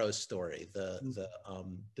Cisneros story, the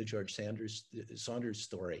George Saunders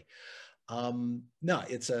story. No,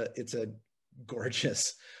 it's a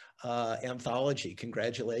gorgeous anthology.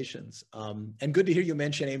 Congratulations. And good to hear you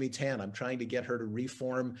mention Amy Tan. I'm trying to get her to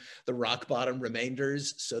reform the Rock Bottom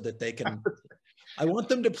Remainders so that they can, I want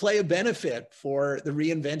them to play a benefit for the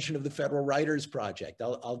reinvention of the Federal Writers Project.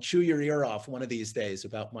 I'll chew your ear off one of these days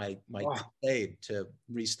about my crusade to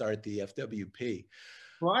restart the FWP.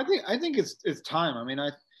 Well, I think it's time. I mean,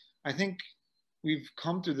 I think we've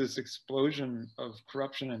come through this explosion of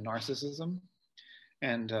corruption and narcissism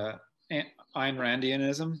and Ayn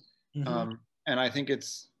Randianism. Mm-hmm. And I think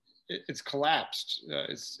it's collapsed.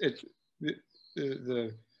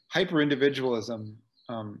 The hyper individualism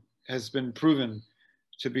has been proven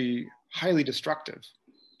to be highly destructive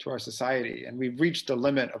to our society, and we've reached the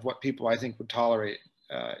limit of what people, I think, would tolerate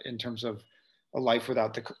in terms of a life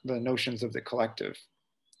without the notions of the collective.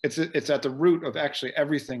 It's at the root of actually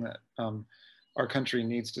everything that our country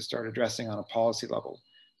needs to start addressing on a policy level.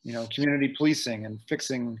 You know, community policing and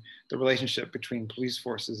fixing the relationship between police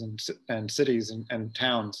forces and cities and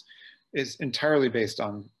towns is entirely based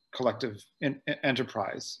on collective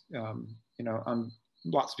enterprise. You know, on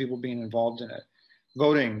lots of people being involved in it.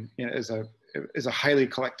 Voting, you know, is a highly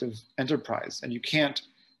collective enterprise, and you can't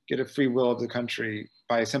get a free will of the country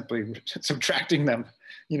by simply subtracting them.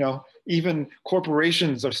 You know, even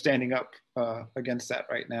corporations are standing up against that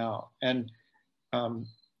right now, and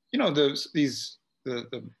you know, the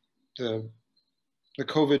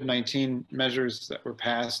COVID-19 measures that were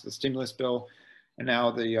passed, the stimulus bill, and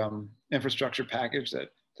now the infrastructure package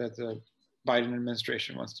that the Biden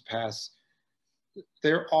administration wants to pass,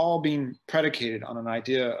 they're all being predicated on an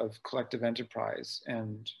idea of collective enterprise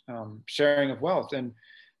and sharing of wealth. And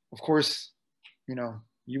of course, you know,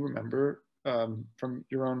 you remember from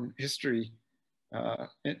your own history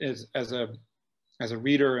as a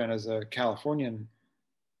reader and as a Californian,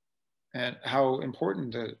 and how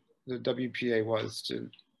important the WPA was to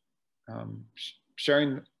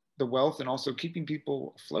sharing the wealth and also keeping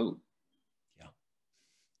people afloat. Yeah.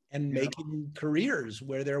 And making careers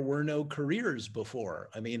where there were no careers before.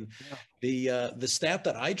 I mean, the stat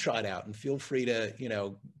that I tried out, and feel free to, you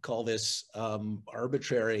know, call this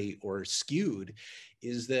arbitrary or skewed,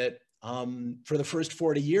 is that for the first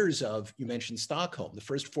 40 years of, you mentioned Stockholm, the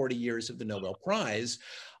first 40 years of the Nobel Prize,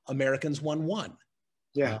 Americans won one.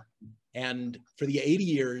 Yeah. And for the 80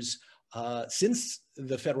 years since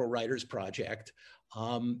the Federal Writers Project,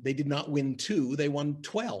 they did not win 2, they won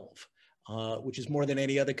 12, which is more than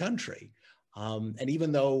any other country. And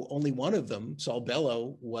even though only one of them, Saul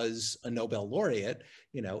Bellow, was a Nobel laureate,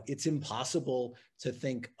 you know, it's impossible to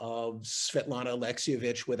think of Svetlana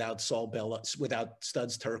Alexievich without Saul Bellow, without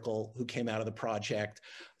Studs Terkel, who came out of the project.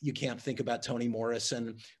 You can't think about Toni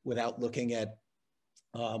Morrison without looking at,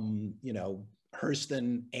 you know,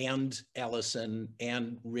 Hurston and Ellison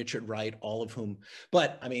and Richard Wright, all of whom,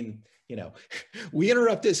 but I mean, you know, we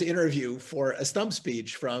interrupt this interview for a stump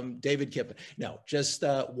speech from David Kippen. No, just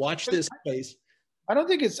watch this space. I don't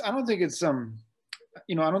think it's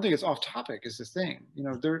you know, I don't think it's off topic is the thing. You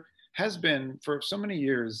know, there has been for so many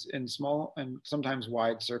years in small and sometimes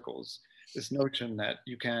wide circles, this notion that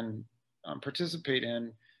you can participate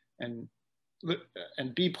in and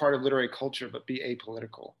and be part of literary culture, but be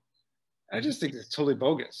apolitical. I just think it's totally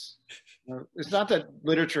bogus. You know, it's not that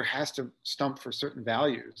literature has to stump for certain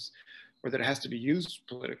values or that it has to be used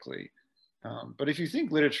politically. But if you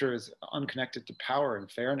think literature is unconnected to power and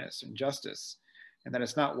fairness and justice, and that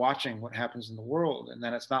it's not watching what happens in the world, and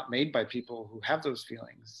that it's not made by people who have those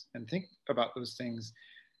feelings and think about those things,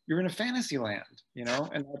 you're in a fantasy land, you know?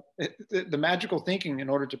 And the magical thinking in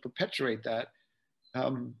order to perpetuate that,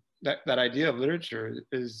 that idea of literature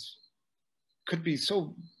could be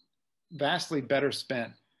so vastly better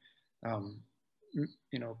spent,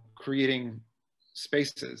 you know, creating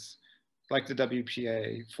spaces like the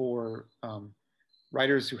WPA for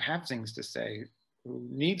writers who have things to say, who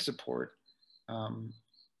need support,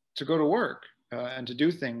 to go to work and to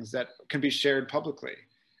do things that can be shared publicly.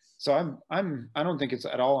 So I don't think it's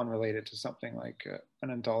at all unrelated to something like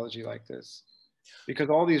an anthology like this, because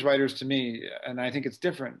all these writers, to me, and I think it's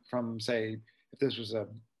different from, say, if this was a,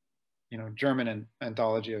 you know, German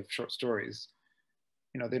anthology of short stories.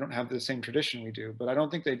 You know, they don't have the same tradition we do, but I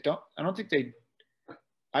don't think they do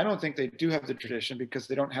have the tradition because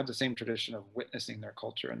they don't have the same tradition of witnessing their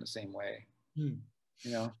culture in the same way. You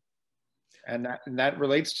know, and that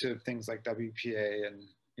relates to things like WPA and,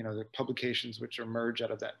 you know, the publications which emerge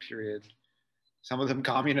out of that period. Some of them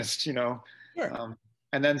communist, you know, sure.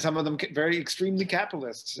 And then some of them very extremely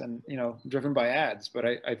capitalists and, you know, driven by ads. But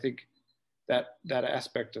I think that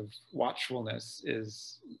aspect of watchfulness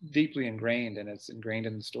is deeply ingrained, and it's ingrained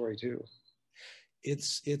in the story too.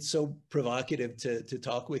 It's so provocative to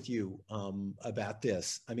talk with you about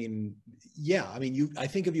this. I mean, yeah, I mean, I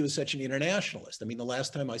think of you as such an internationalist. I mean, the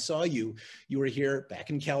last time I saw you, you were here back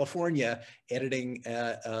in California editing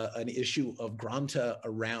an issue of Granta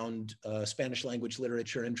around Spanish language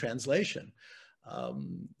literature and translation.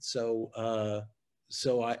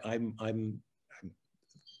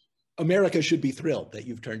 America should be thrilled that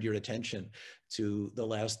you've turned your attention to the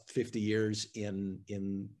last 50 years in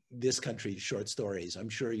this country's short stories. I'm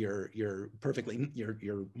sure you're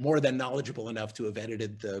more than knowledgeable enough to have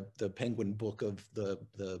edited the Penguin book of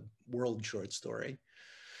the world short story.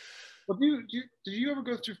 Well, do you ever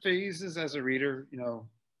go through phases as a reader, you know,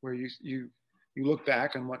 where you look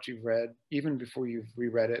back on what you've read even before you've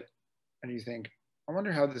reread it, and you think, I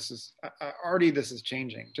wonder how this is already this is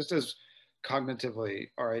changing, just as cognitively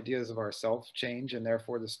our ideas of ourselves change, and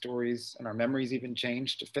therefore the stories and our memories even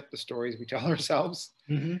change to fit the stories we tell ourselves.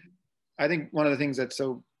 Mm-hmm. I think one of the things that's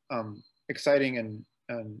so exciting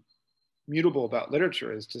and mutable about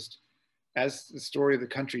literature is just as the story of the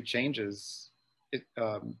country changes,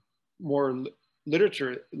 more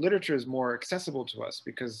literature is more accessible to us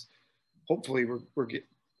because hopefully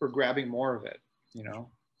we're grabbing more of it, you know.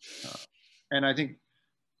 And I think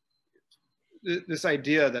this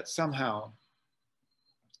idea that somehow,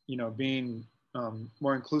 you know, being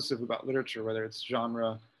more inclusive about literature, whether it's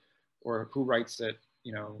genre or who writes it,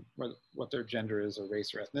 you know, what their gender is or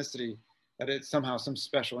race or ethnicity, that it's somehow some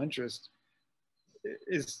special interest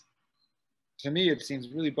is, to me, it seems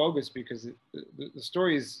really bogus because the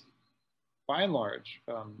stories, by and large,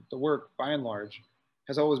 the work, by and large,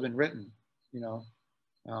 has always been written, you know,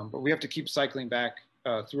 but we have to keep cycling back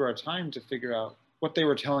through our time to figure out what they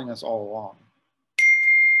were telling us all along.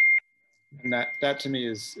 And that to me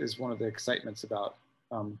is one of the excitements about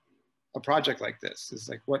a project like this, is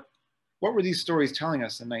like what were these stories telling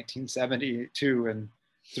us in 1972 and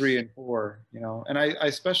 3 and 4, you know? And I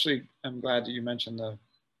especially am glad that you mentioned the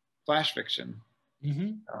flash fiction,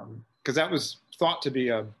 because that was thought to be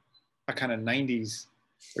a kind of 90s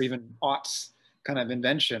or even aughts kind of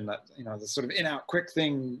invention, that, you know, the sort of in-out quick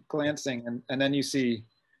thing, glancing, and then you see,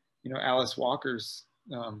 you know, Alice Walker's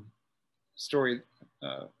story.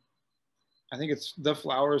 I think it's The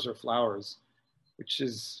Flowers or Flowers, which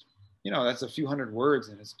is, you know, that's a few hundred words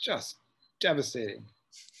and it's just devastating.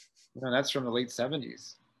 You know, that's from the late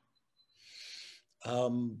 70s.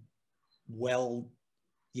 Well,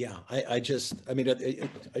 yeah, I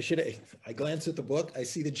glance at the book, I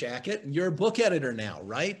see the jacket, and you're a book editor now,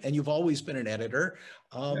 right? And you've always been an editor.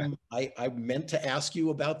 Yeah. I meant to ask you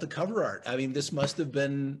about the cover art. I mean, this must have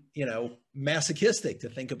been, you know, masochistic to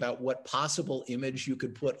think about what possible image you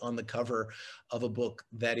could put on the cover of a book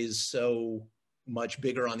that is so much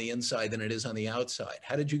bigger on the inside than it is on the outside.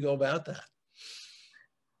 How did you go about that?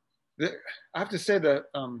 I have to say that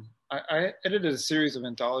I edited a series of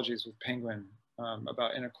anthologies with Penguin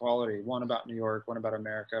about inequality, one about New York, one about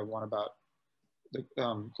America, one about the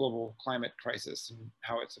global climate crisis and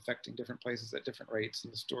how it's affecting different places at different rates,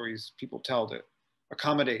 and the stories people tell to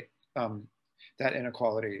accommodate that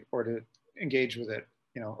inequality or to engage with it,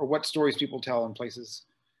 you know, or what stories people tell in places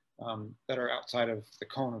that are outside of the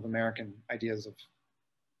cone of American ideas of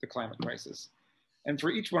the climate crisis. And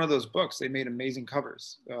for each one of those books, they made amazing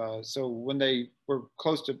covers. So when they were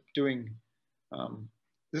close to doing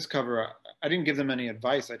this cover, I didn't give them any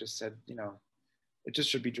advice. I just said, you know, it just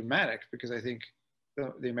should be dramatic, because I think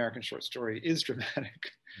the American short story is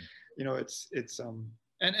dramatic. You know,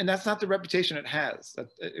 and that's not the reputation it has. That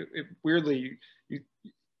it weirdly,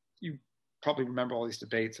 you probably remember all these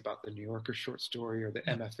debates about the New Yorker short story or the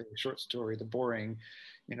MFA short story, the boring,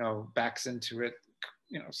 you know, backs into it,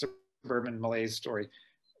 you know, suburban malaise story.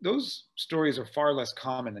 Those stories are far less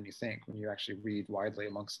common than you think when you actually read widely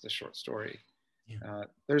amongst the short story. Yeah.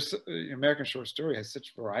 American short story has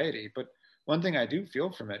such variety, but one thing I do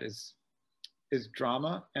feel from it is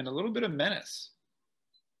drama and a little bit of menace,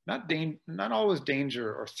 not always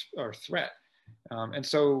danger or threat, and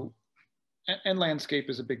so. And landscape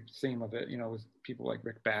is a big theme of it, you know, with people like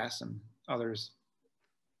Rick Bass and others.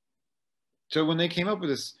 So when they came up with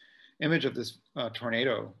this image of this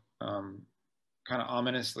tornado, kind of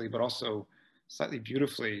ominously, but also slightly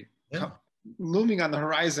beautifully looming on the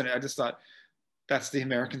horizon, I just thought, that's the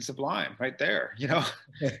American sublime right there, you know.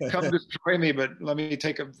 Come destroy me, but let me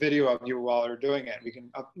take a video of you while you're doing it. We can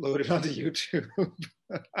upload it onto YouTube.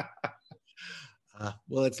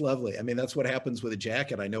 Well, it's lovely. I mean, that's what happens with a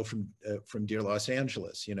jacket. I know from Dear Los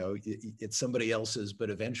Angeles, you know, it's somebody else's,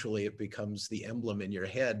 but eventually it becomes the emblem in your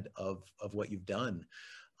head of what you've done.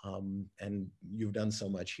 And you've done so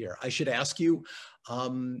much here. I should ask you,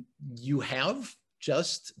 you have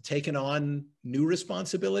just taken on new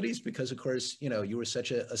responsibilities because, of course, you know, you were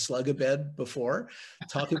such a slug a bed before.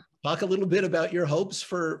 Talk a little bit about your hopes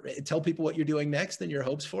tell people what you're doing next and your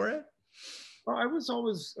hopes for it. Well, I was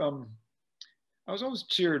always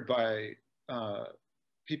cheered by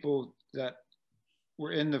people that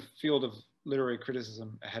were in the field of literary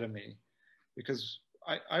criticism ahead of me, because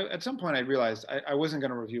I at some point I realized I wasn't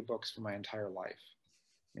going to review books for my entire life.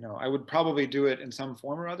 You know, I would probably do it in some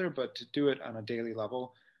form or other, but to do it on a daily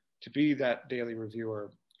level, to be that daily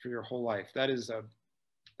reviewer for your whole life, that is a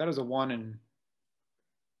 1 in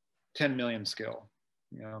 10 million skill,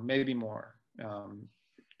 you know, maybe more,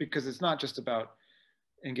 because it's not just about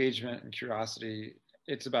engagement and curiosity.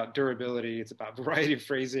 It's about durability. It's about variety of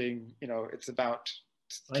phrasing. You know, it's about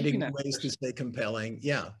finding ways to stay compelling.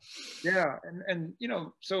 Yeah. Yeah. And, you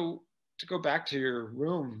know, so to go back to your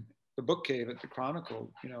room, the book cave at the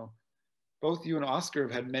Chronicle, you know, both you and Oscar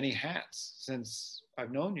have had many hats since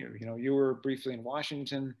I've known you. You know, you were briefly in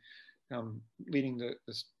Washington, leading the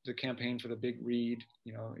campaign for the big read.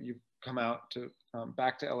 You know, you've come out to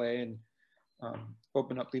back to LA and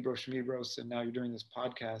open up Libros Schmibros, and now you're doing this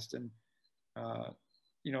podcast. And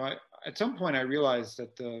you know, at some point I realized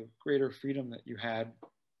that the greater freedom that you had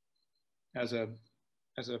as a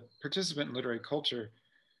participant in literary culture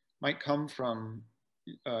might come from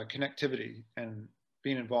connectivity and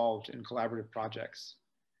being involved in collaborative projects.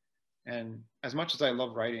 And as much as I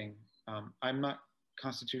love writing, I'm not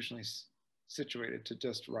constitutionally situated to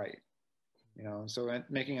just write. You know, so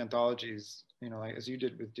making anthologies, you know, like as you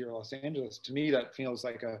did with Dear Los Angeles, to me that feels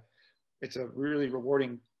like it's a really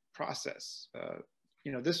rewarding process.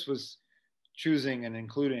 You know, this was choosing and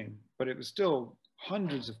including, but it was still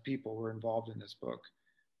hundreds of people were involved in this book,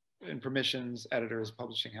 and permissions, editors,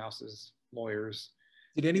 publishing houses, lawyers.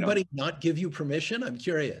 Did anybody not give you permission? I'm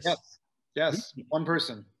curious. Yes, one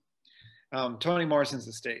person, Toni Morrison's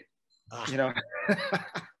estate. You know.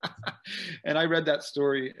 And I read that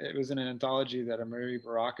story. It was in an anthology that Amiri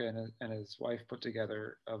Baraka and his wife put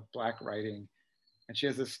together of Black writing. And she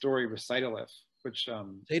has this story, Recitalif, which... Say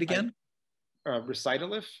it again?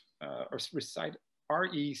 Recitalif, or recite,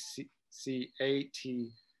 R-E-C-A-T-L,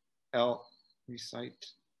 recite.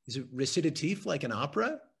 Is it recitative, like an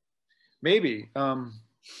opera? Maybe.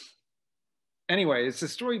 Anyway, it's a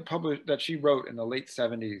story published that she wrote in the late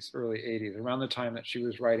 70s, early 80s, around the time that she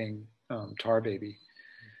was writing Tar Baby.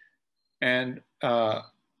 And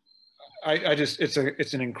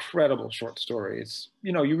it's an incredible short story. It's,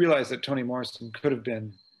 you know, you realize that Toni Morrison could have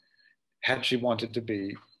been, had she wanted to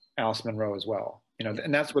be, Alice Munro as well. You know,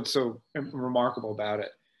 and that's what's so remarkable about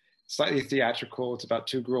it. Slightly theatrical. It's about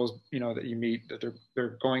two girls, you know, that you meet, that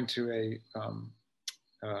they're going to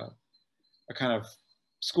a kind of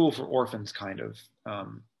school for orphans, kind of.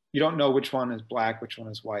 You don't know which one is Black, which one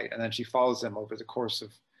is white, and then she follows them over the course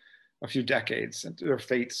of a few decades, and their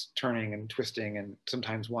fates turning and twisting, and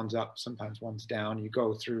sometimes one's up, sometimes one's down. You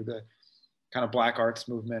go through kind of Black arts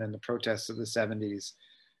movement and the protests of the 70s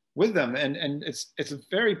with them. And it's a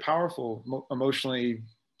very powerful, emotionally,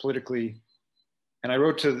 politically. And I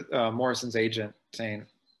wrote to Morrison's agent saying,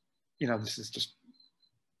 you know, this is just,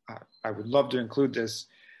 I would love to include this.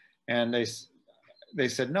 And they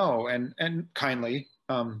said no, and kindly.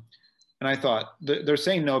 And I thought, they're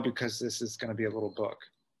saying no because this is going to be a little book,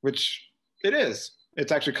 which it is.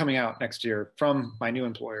 It's actually coming out next year from my new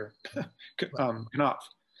employer, Knopf.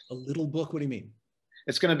 A little book? What do you mean?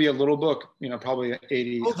 It's going to be a little book, you know, probably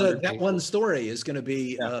 80. Oh, that one story is going to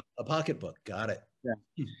be a pocket book. Got it.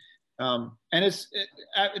 Yeah. And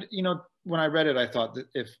you know, when I read it, I thought that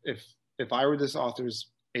if I were this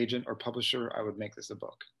author's agent or publisher, I would make this a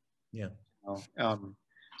book. Yeah. You know?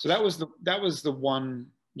 So that was the one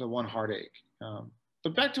heartache.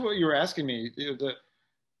 But back to what you were asking me,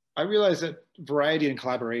 I realized that variety and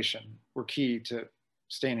collaboration were key to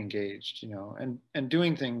staying engaged, you know, and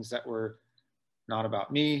doing things that were not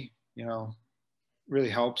about me, you know, really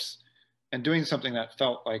helps, and doing something that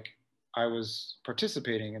felt like I was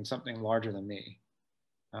participating in something larger than me.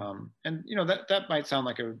 And you know, that might sound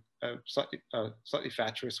like a slightly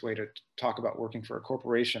fatuous way to talk about working for a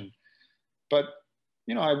corporation, but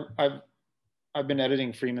you know, I've been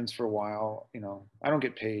editing Freeman's for a while. You know, I don't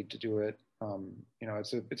get paid to do it. You know,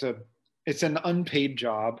 it's an unpaid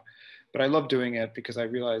job, but I love doing it because I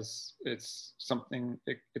realize it's something.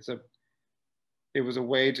 It was a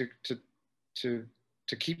way to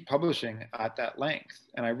keep publishing at that length,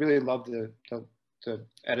 and I really love the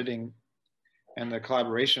editing and the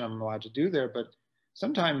collaboration I'm allowed to do there. But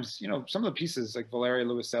sometimes, you know, some of the pieces like Valeria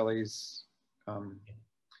Luiselli's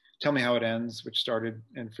Tell Me How It Ends, which started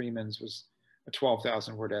in Freeman's, was a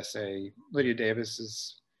 12,000 word essay. Lydia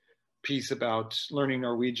Davis's piece about learning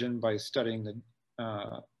Norwegian by studying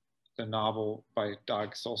the novel by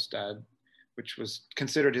Dag Solstad, which was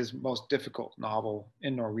considered his most difficult novel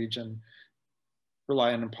in Norwegian,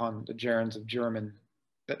 relying upon the gerunds of German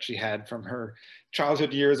that she had from her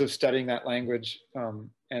childhood years of studying that language,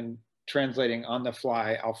 and translating on the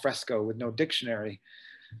fly al fresco with no dictionary,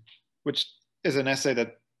 which is an essay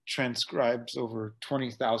that transcribes over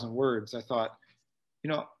 20,000 words. I thought, you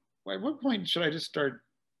know, at what point should I just start,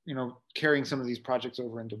 you know, carrying some of these projects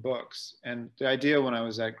over into books? And the idea when I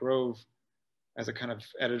was at Grove as a kind of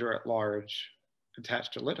editor at large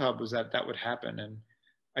attached to LitHub was that that would happen. And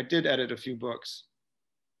I did edit a few books,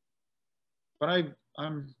 but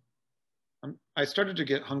I started to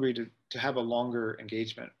get hungry to have a longer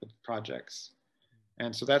engagement with projects.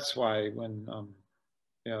 And so that's why when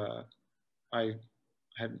I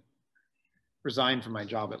had resigned from my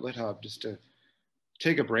job at LitHub just to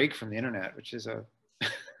take a break from the internet, which is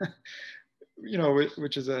you know,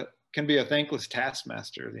 can be a thankless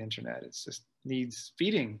taskmaster, the internet. It's just needs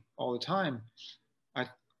feeding all the time. I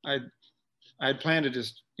had planned to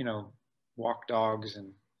just, you know, walk dogs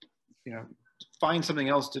and, you know, find something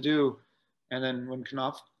else to do. And then when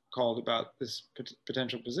Knopf called about this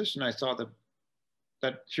potential position, I saw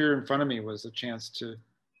that here in front of me was a chance to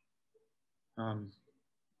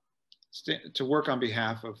work on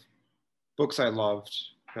behalf of books I loved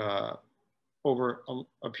over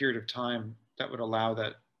a period of time that would allow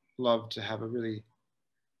that love to have a really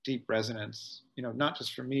deep resonance, you know, not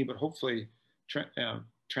just for me, but hopefully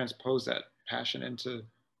transpose that passion into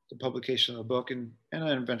the publication of the book and then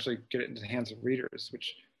eventually get it into the hands of readers,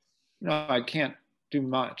 which, you know, I can't do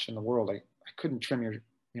much in the world. I couldn't trim your,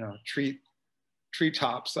 you know, tree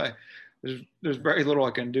tops. There's very little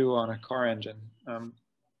I can do on a car engine.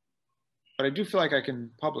 But I do feel like I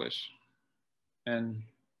can publish. And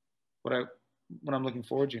what I'm looking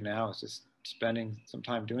forward to now is just spending some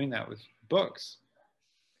time doing that with books,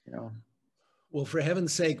 you know. Well, for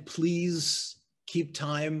heaven's sake, please keep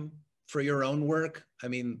time for your own work. I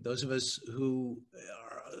mean, those of us who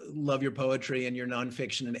love your poetry and your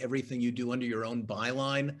nonfiction and everything you do under your own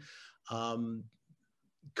byline,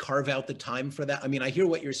 carve out the time for that. I mean, I hear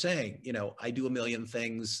what you're saying. You know, I do a million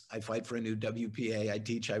things. I fight for a new WPA. I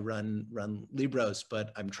teach, I run Libros,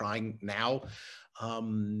 but I'm trying now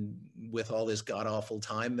with all this god-awful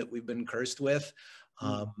time that we've been cursed with,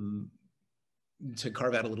 to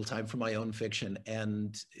carve out a little time for my own fiction.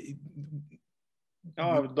 And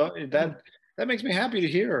I would love that. That makes me happy to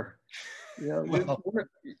hear. You know, well,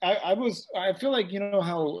 I feel like, you know,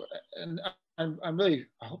 how, and I'm really,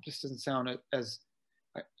 I hope this doesn't sound as,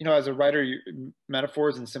 you know, as a writer,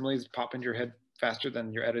 metaphors and similes pop into your head faster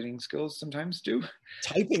than your editing skills sometimes do.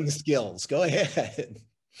 Typing skills, go ahead.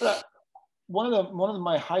 But one of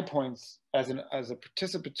my high points as a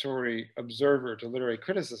participatory observer to literary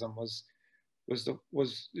criticism was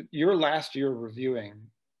your last year of reviewing.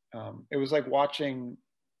 It was like watching,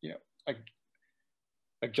 you know, like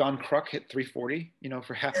like John Kruk hit 340, you know,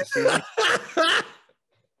 for half the season.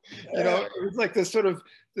 You know, it was like this sort of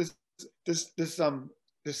this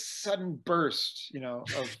this sudden burst, you know,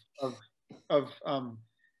 of um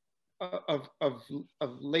of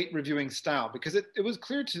late reviewing style, because it was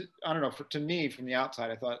clear to, I don't know, to me from the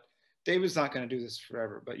outside, I thought David's not going to do this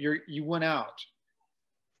forever, but you went out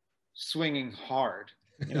swinging hard,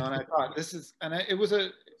 you know, and I thought this is, and it was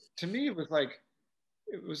to me it was like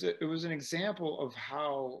it was an example of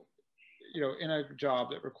how, you know, in a job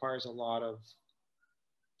that requires a lot of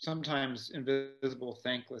sometimes invisible,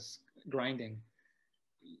 thankless grinding,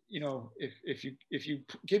 you know, if you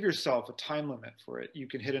give yourself a time limit for it, you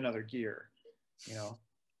can hit another gear, you know.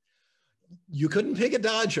 You couldn't pick a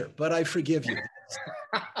Dodger, but I forgive you.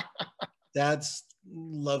 That's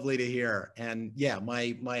lovely to hear. And yeah,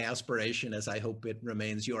 my aspiration, as I hope it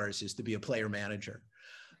remains yours, is to be a player manager.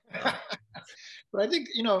 But I think,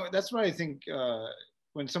 you know, that's what I think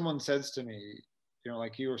when someone says to me, you know,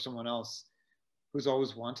 like you or someone else who's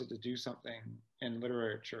always wanted to do something in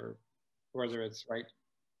literature, whether it's write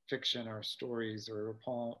fiction or stories or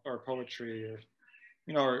poem or poetry, or,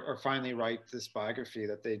 you know, or finally write this biography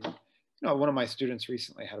that they, you know, one of my students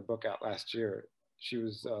recently had a book out last year. She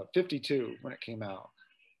was 52 when it came out.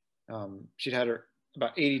 She'd had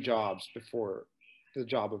about 80 jobs before the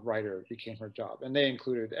job of writer became her job, and they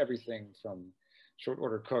included everything from short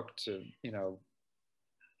order cook to, you know,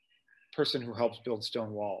 person who helps build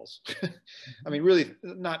stone walls. I mean, really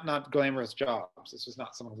not glamorous jobs. This was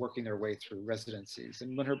not someone working their way through residencies.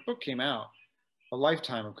 And when her book came out, a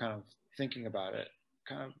lifetime of kind of thinking about it,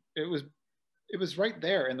 kind of, it was right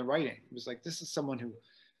there in the writing. It was like, this is someone who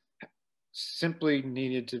simply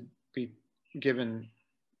needed to be given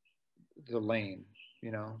the lane,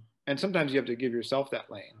 you know, and sometimes you have to give yourself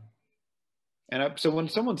that lane. And so when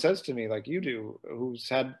someone says to me, like you do, who's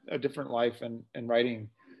had a different life and writing,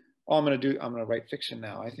 oh, I'm going to write fiction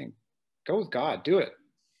now, I think, go with God, do it.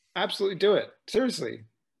 Absolutely do it. Seriously.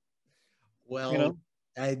 Well, you know,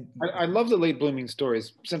 I love the late blooming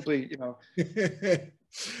stories. Simply, you know,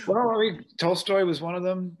 well, I mean, Tolstoy was one of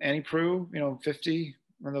them. Annie Proulx, you know, 50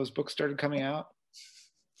 when those books started coming out.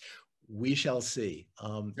 We shall see.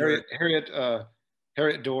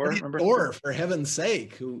 Harriet Dorr, remember? Dorr, for heaven's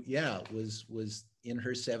sake, who, yeah, was in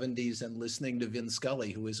her 70s and listening to Vin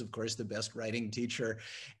Scully, who is, of course, the best writing teacher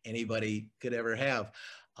anybody could ever have.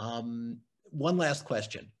 One last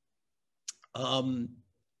question. I'm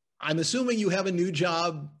assuming you have a new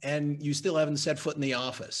job and you still haven't set foot in the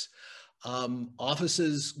office.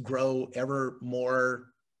 Offices grow ever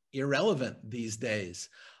more irrelevant these days.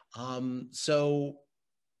 So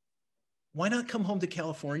why not come home to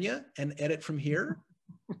California and edit from here?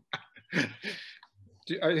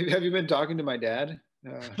 Have you been talking to my dad?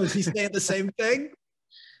 Was he saying the same thing?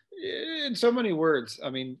 In so many words. I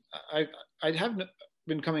mean, I haven't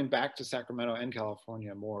been coming back to Sacramento and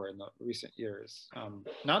California more in the recent years.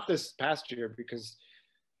 Not this past year because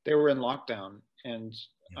they were in lockdown, and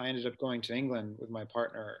I ended up going to England with my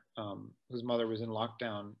partner, whose mother was in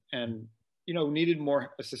lockdown, and, you know, needed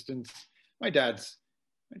more assistance. My dad's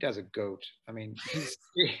a goat. I mean,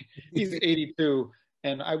 he's 82.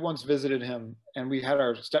 And I once visited him, and we had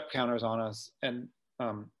our step counters on us, and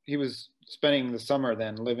he was spending the summer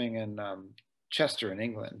then living in Chester in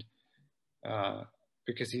England,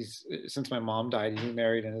 because since my mom died, he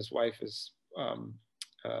married, and his wife is,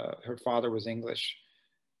 her father was English.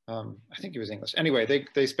 I think he was English. Anyway,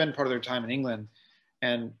 they spend part of their time in England,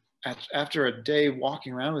 and after a day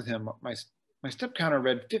walking around with him, my step counter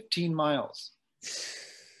read 15 miles.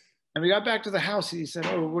 And we got back to the house. He said,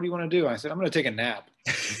 "Oh, what do you want to do?" I said, "I'm going to take a nap."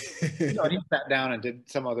 You know, and he sat down and did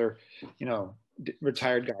some other, you know,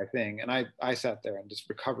 retired guy thing. And I sat there and just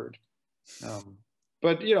recovered.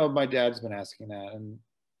 But, you know, my dad's been asking that. And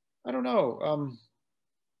I don't know.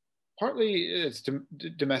 Partly it's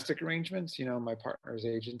domestic arrangements. You know, my partner's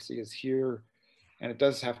agency is here, and it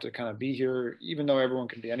does have to kind of be here. Even though everyone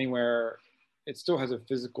can be anywhere, it still has a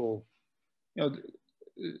physical, you know,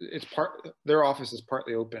 their office is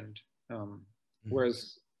partly opened,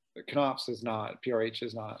 whereas Knopf's is not, PRH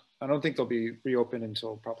is not. I don't think they'll be reopened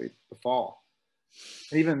until probably the fall.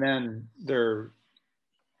 And even then, their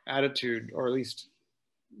attitude, or at least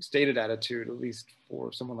stated attitude, at least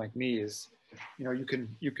for someone like me, is, you know, you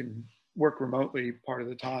can work remotely part of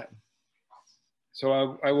the time.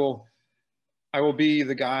 So I will be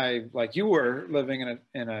the guy like you were, living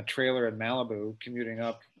in a trailer in Malibu, commuting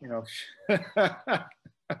up, you know. You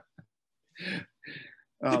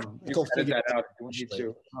can edit that out if you want me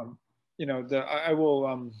to. You know, I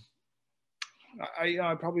will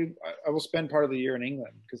I will spend part of the year in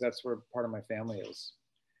England, because that's where part of my family is.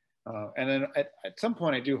 And then at some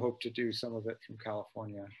point, I do hope to do some of it from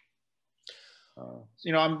California.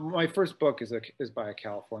 My first book is by a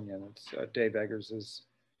Californian. It's Dave Eggers'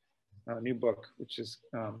 new book, which is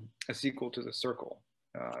a sequel to The Circle.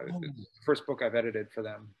 It's the first book I've edited for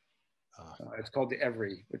them. It's called The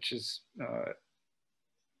Every, which is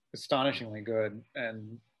astonishingly good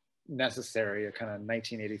and necessary, a kind of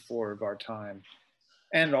 1984 of our time,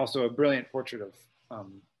 and also a brilliant portrait of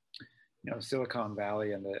Silicon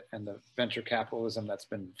Valley and the venture capitalism that's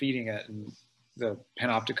been feeding it, and the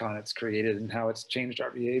panopticon it's created and how it's changed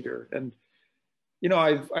our behavior. And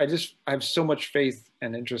I have so much faith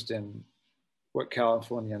and interest in what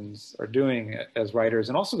Californians are doing as writers,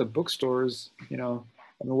 and also the bookstores.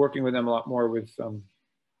 I've been working with them a lot more with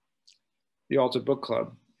the Alta Book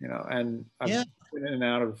Club, and I've been in and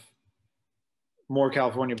out of more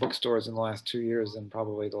California bookstores in the last 2 years than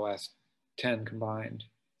probably the last 10 combined.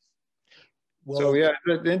 Well, so yeah,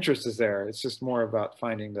 the interest is there. It's just more about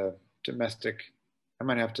finding the domestic. I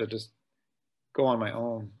might have to just go on my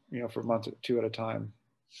own, for a month or two at a time.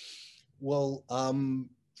 Well,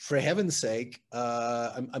 for heaven's sake,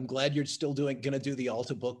 I'm glad you're still going to do the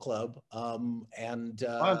Alta Book Club.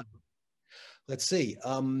 Let's see.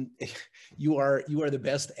 You are the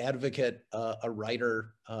best advocate a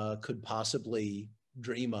writer could possibly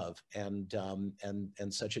dream of, and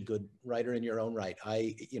such a good writer in your own right.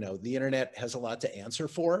 The internet has a lot to answer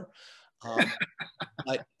for,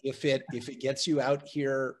 but if it gets you out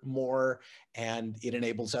here more, and it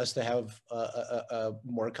enables us to have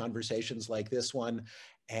more conversations like this one,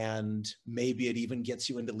 and maybe it even gets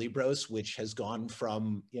you into Libros, which has gone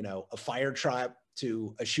from a fire trap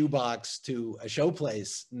to a shoebox to a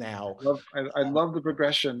showplace now. I love the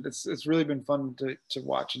progression. It's really been fun to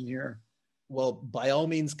watch and hear. Well, by all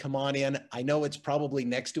means, come on in. I know it's probably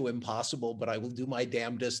next to impossible, but I will do my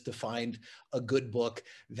damnedest to find a good book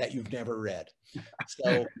that you've never read.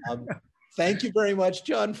 So thank you very much,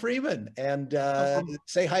 John Freeman. And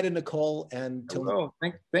say hi to Nicole. And hello.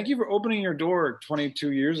 Thank you for opening your door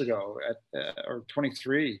 22 years ago or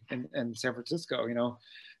 23 in San Francisco.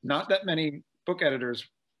 Not that many book editors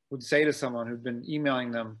would say to someone who'd been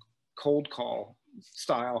emailing them cold call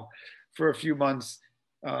style for a few months,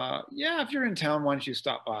 if you're in town, why don't you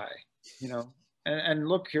stop by, and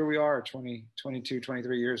look, here we are 22,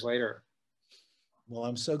 23 years later. Well,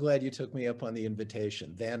 I'm so glad you took me up on the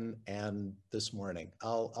invitation then and this morning.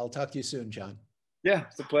 I'll talk to you soon, John. Yeah,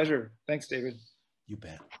 it's a pleasure. Thanks, David. You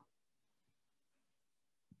bet.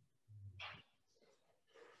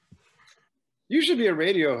 You should be a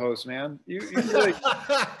radio host, man. You really...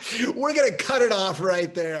 We're going to cut it off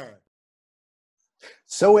right there.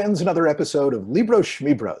 So ends another episode of Libros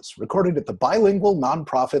Schmebros, recorded at the bilingual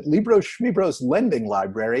nonprofit Libros Schmebros Lending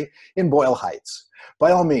Library in Boyle Heights.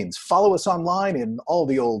 By all means, follow us online in all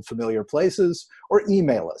the old familiar places, or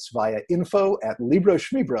email us via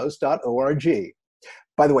info@libroschmebros.org.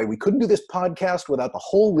 By the way, we couldn't do this podcast without the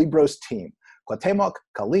whole Libros team, Cuauhtemoc,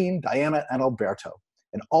 Colleen, Diana, and Alberto.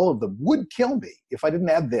 And all of them would kill me if I didn't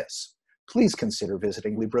add this. Please consider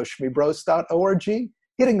visiting libroschmebros.org,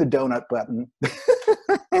 hitting the donut button,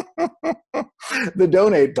 the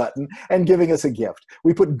donate button, and giving us a gift.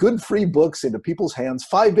 We put good free books into people's hands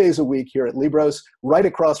 5 days a week here at Libros, right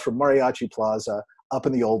across from Mariachi Plaza, up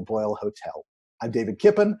in the old Boyle Hotel. I'm David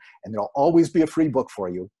Kippen, and there'll always be a free book for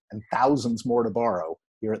you, and thousands more to borrow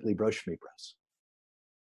here at Libros Schmebros.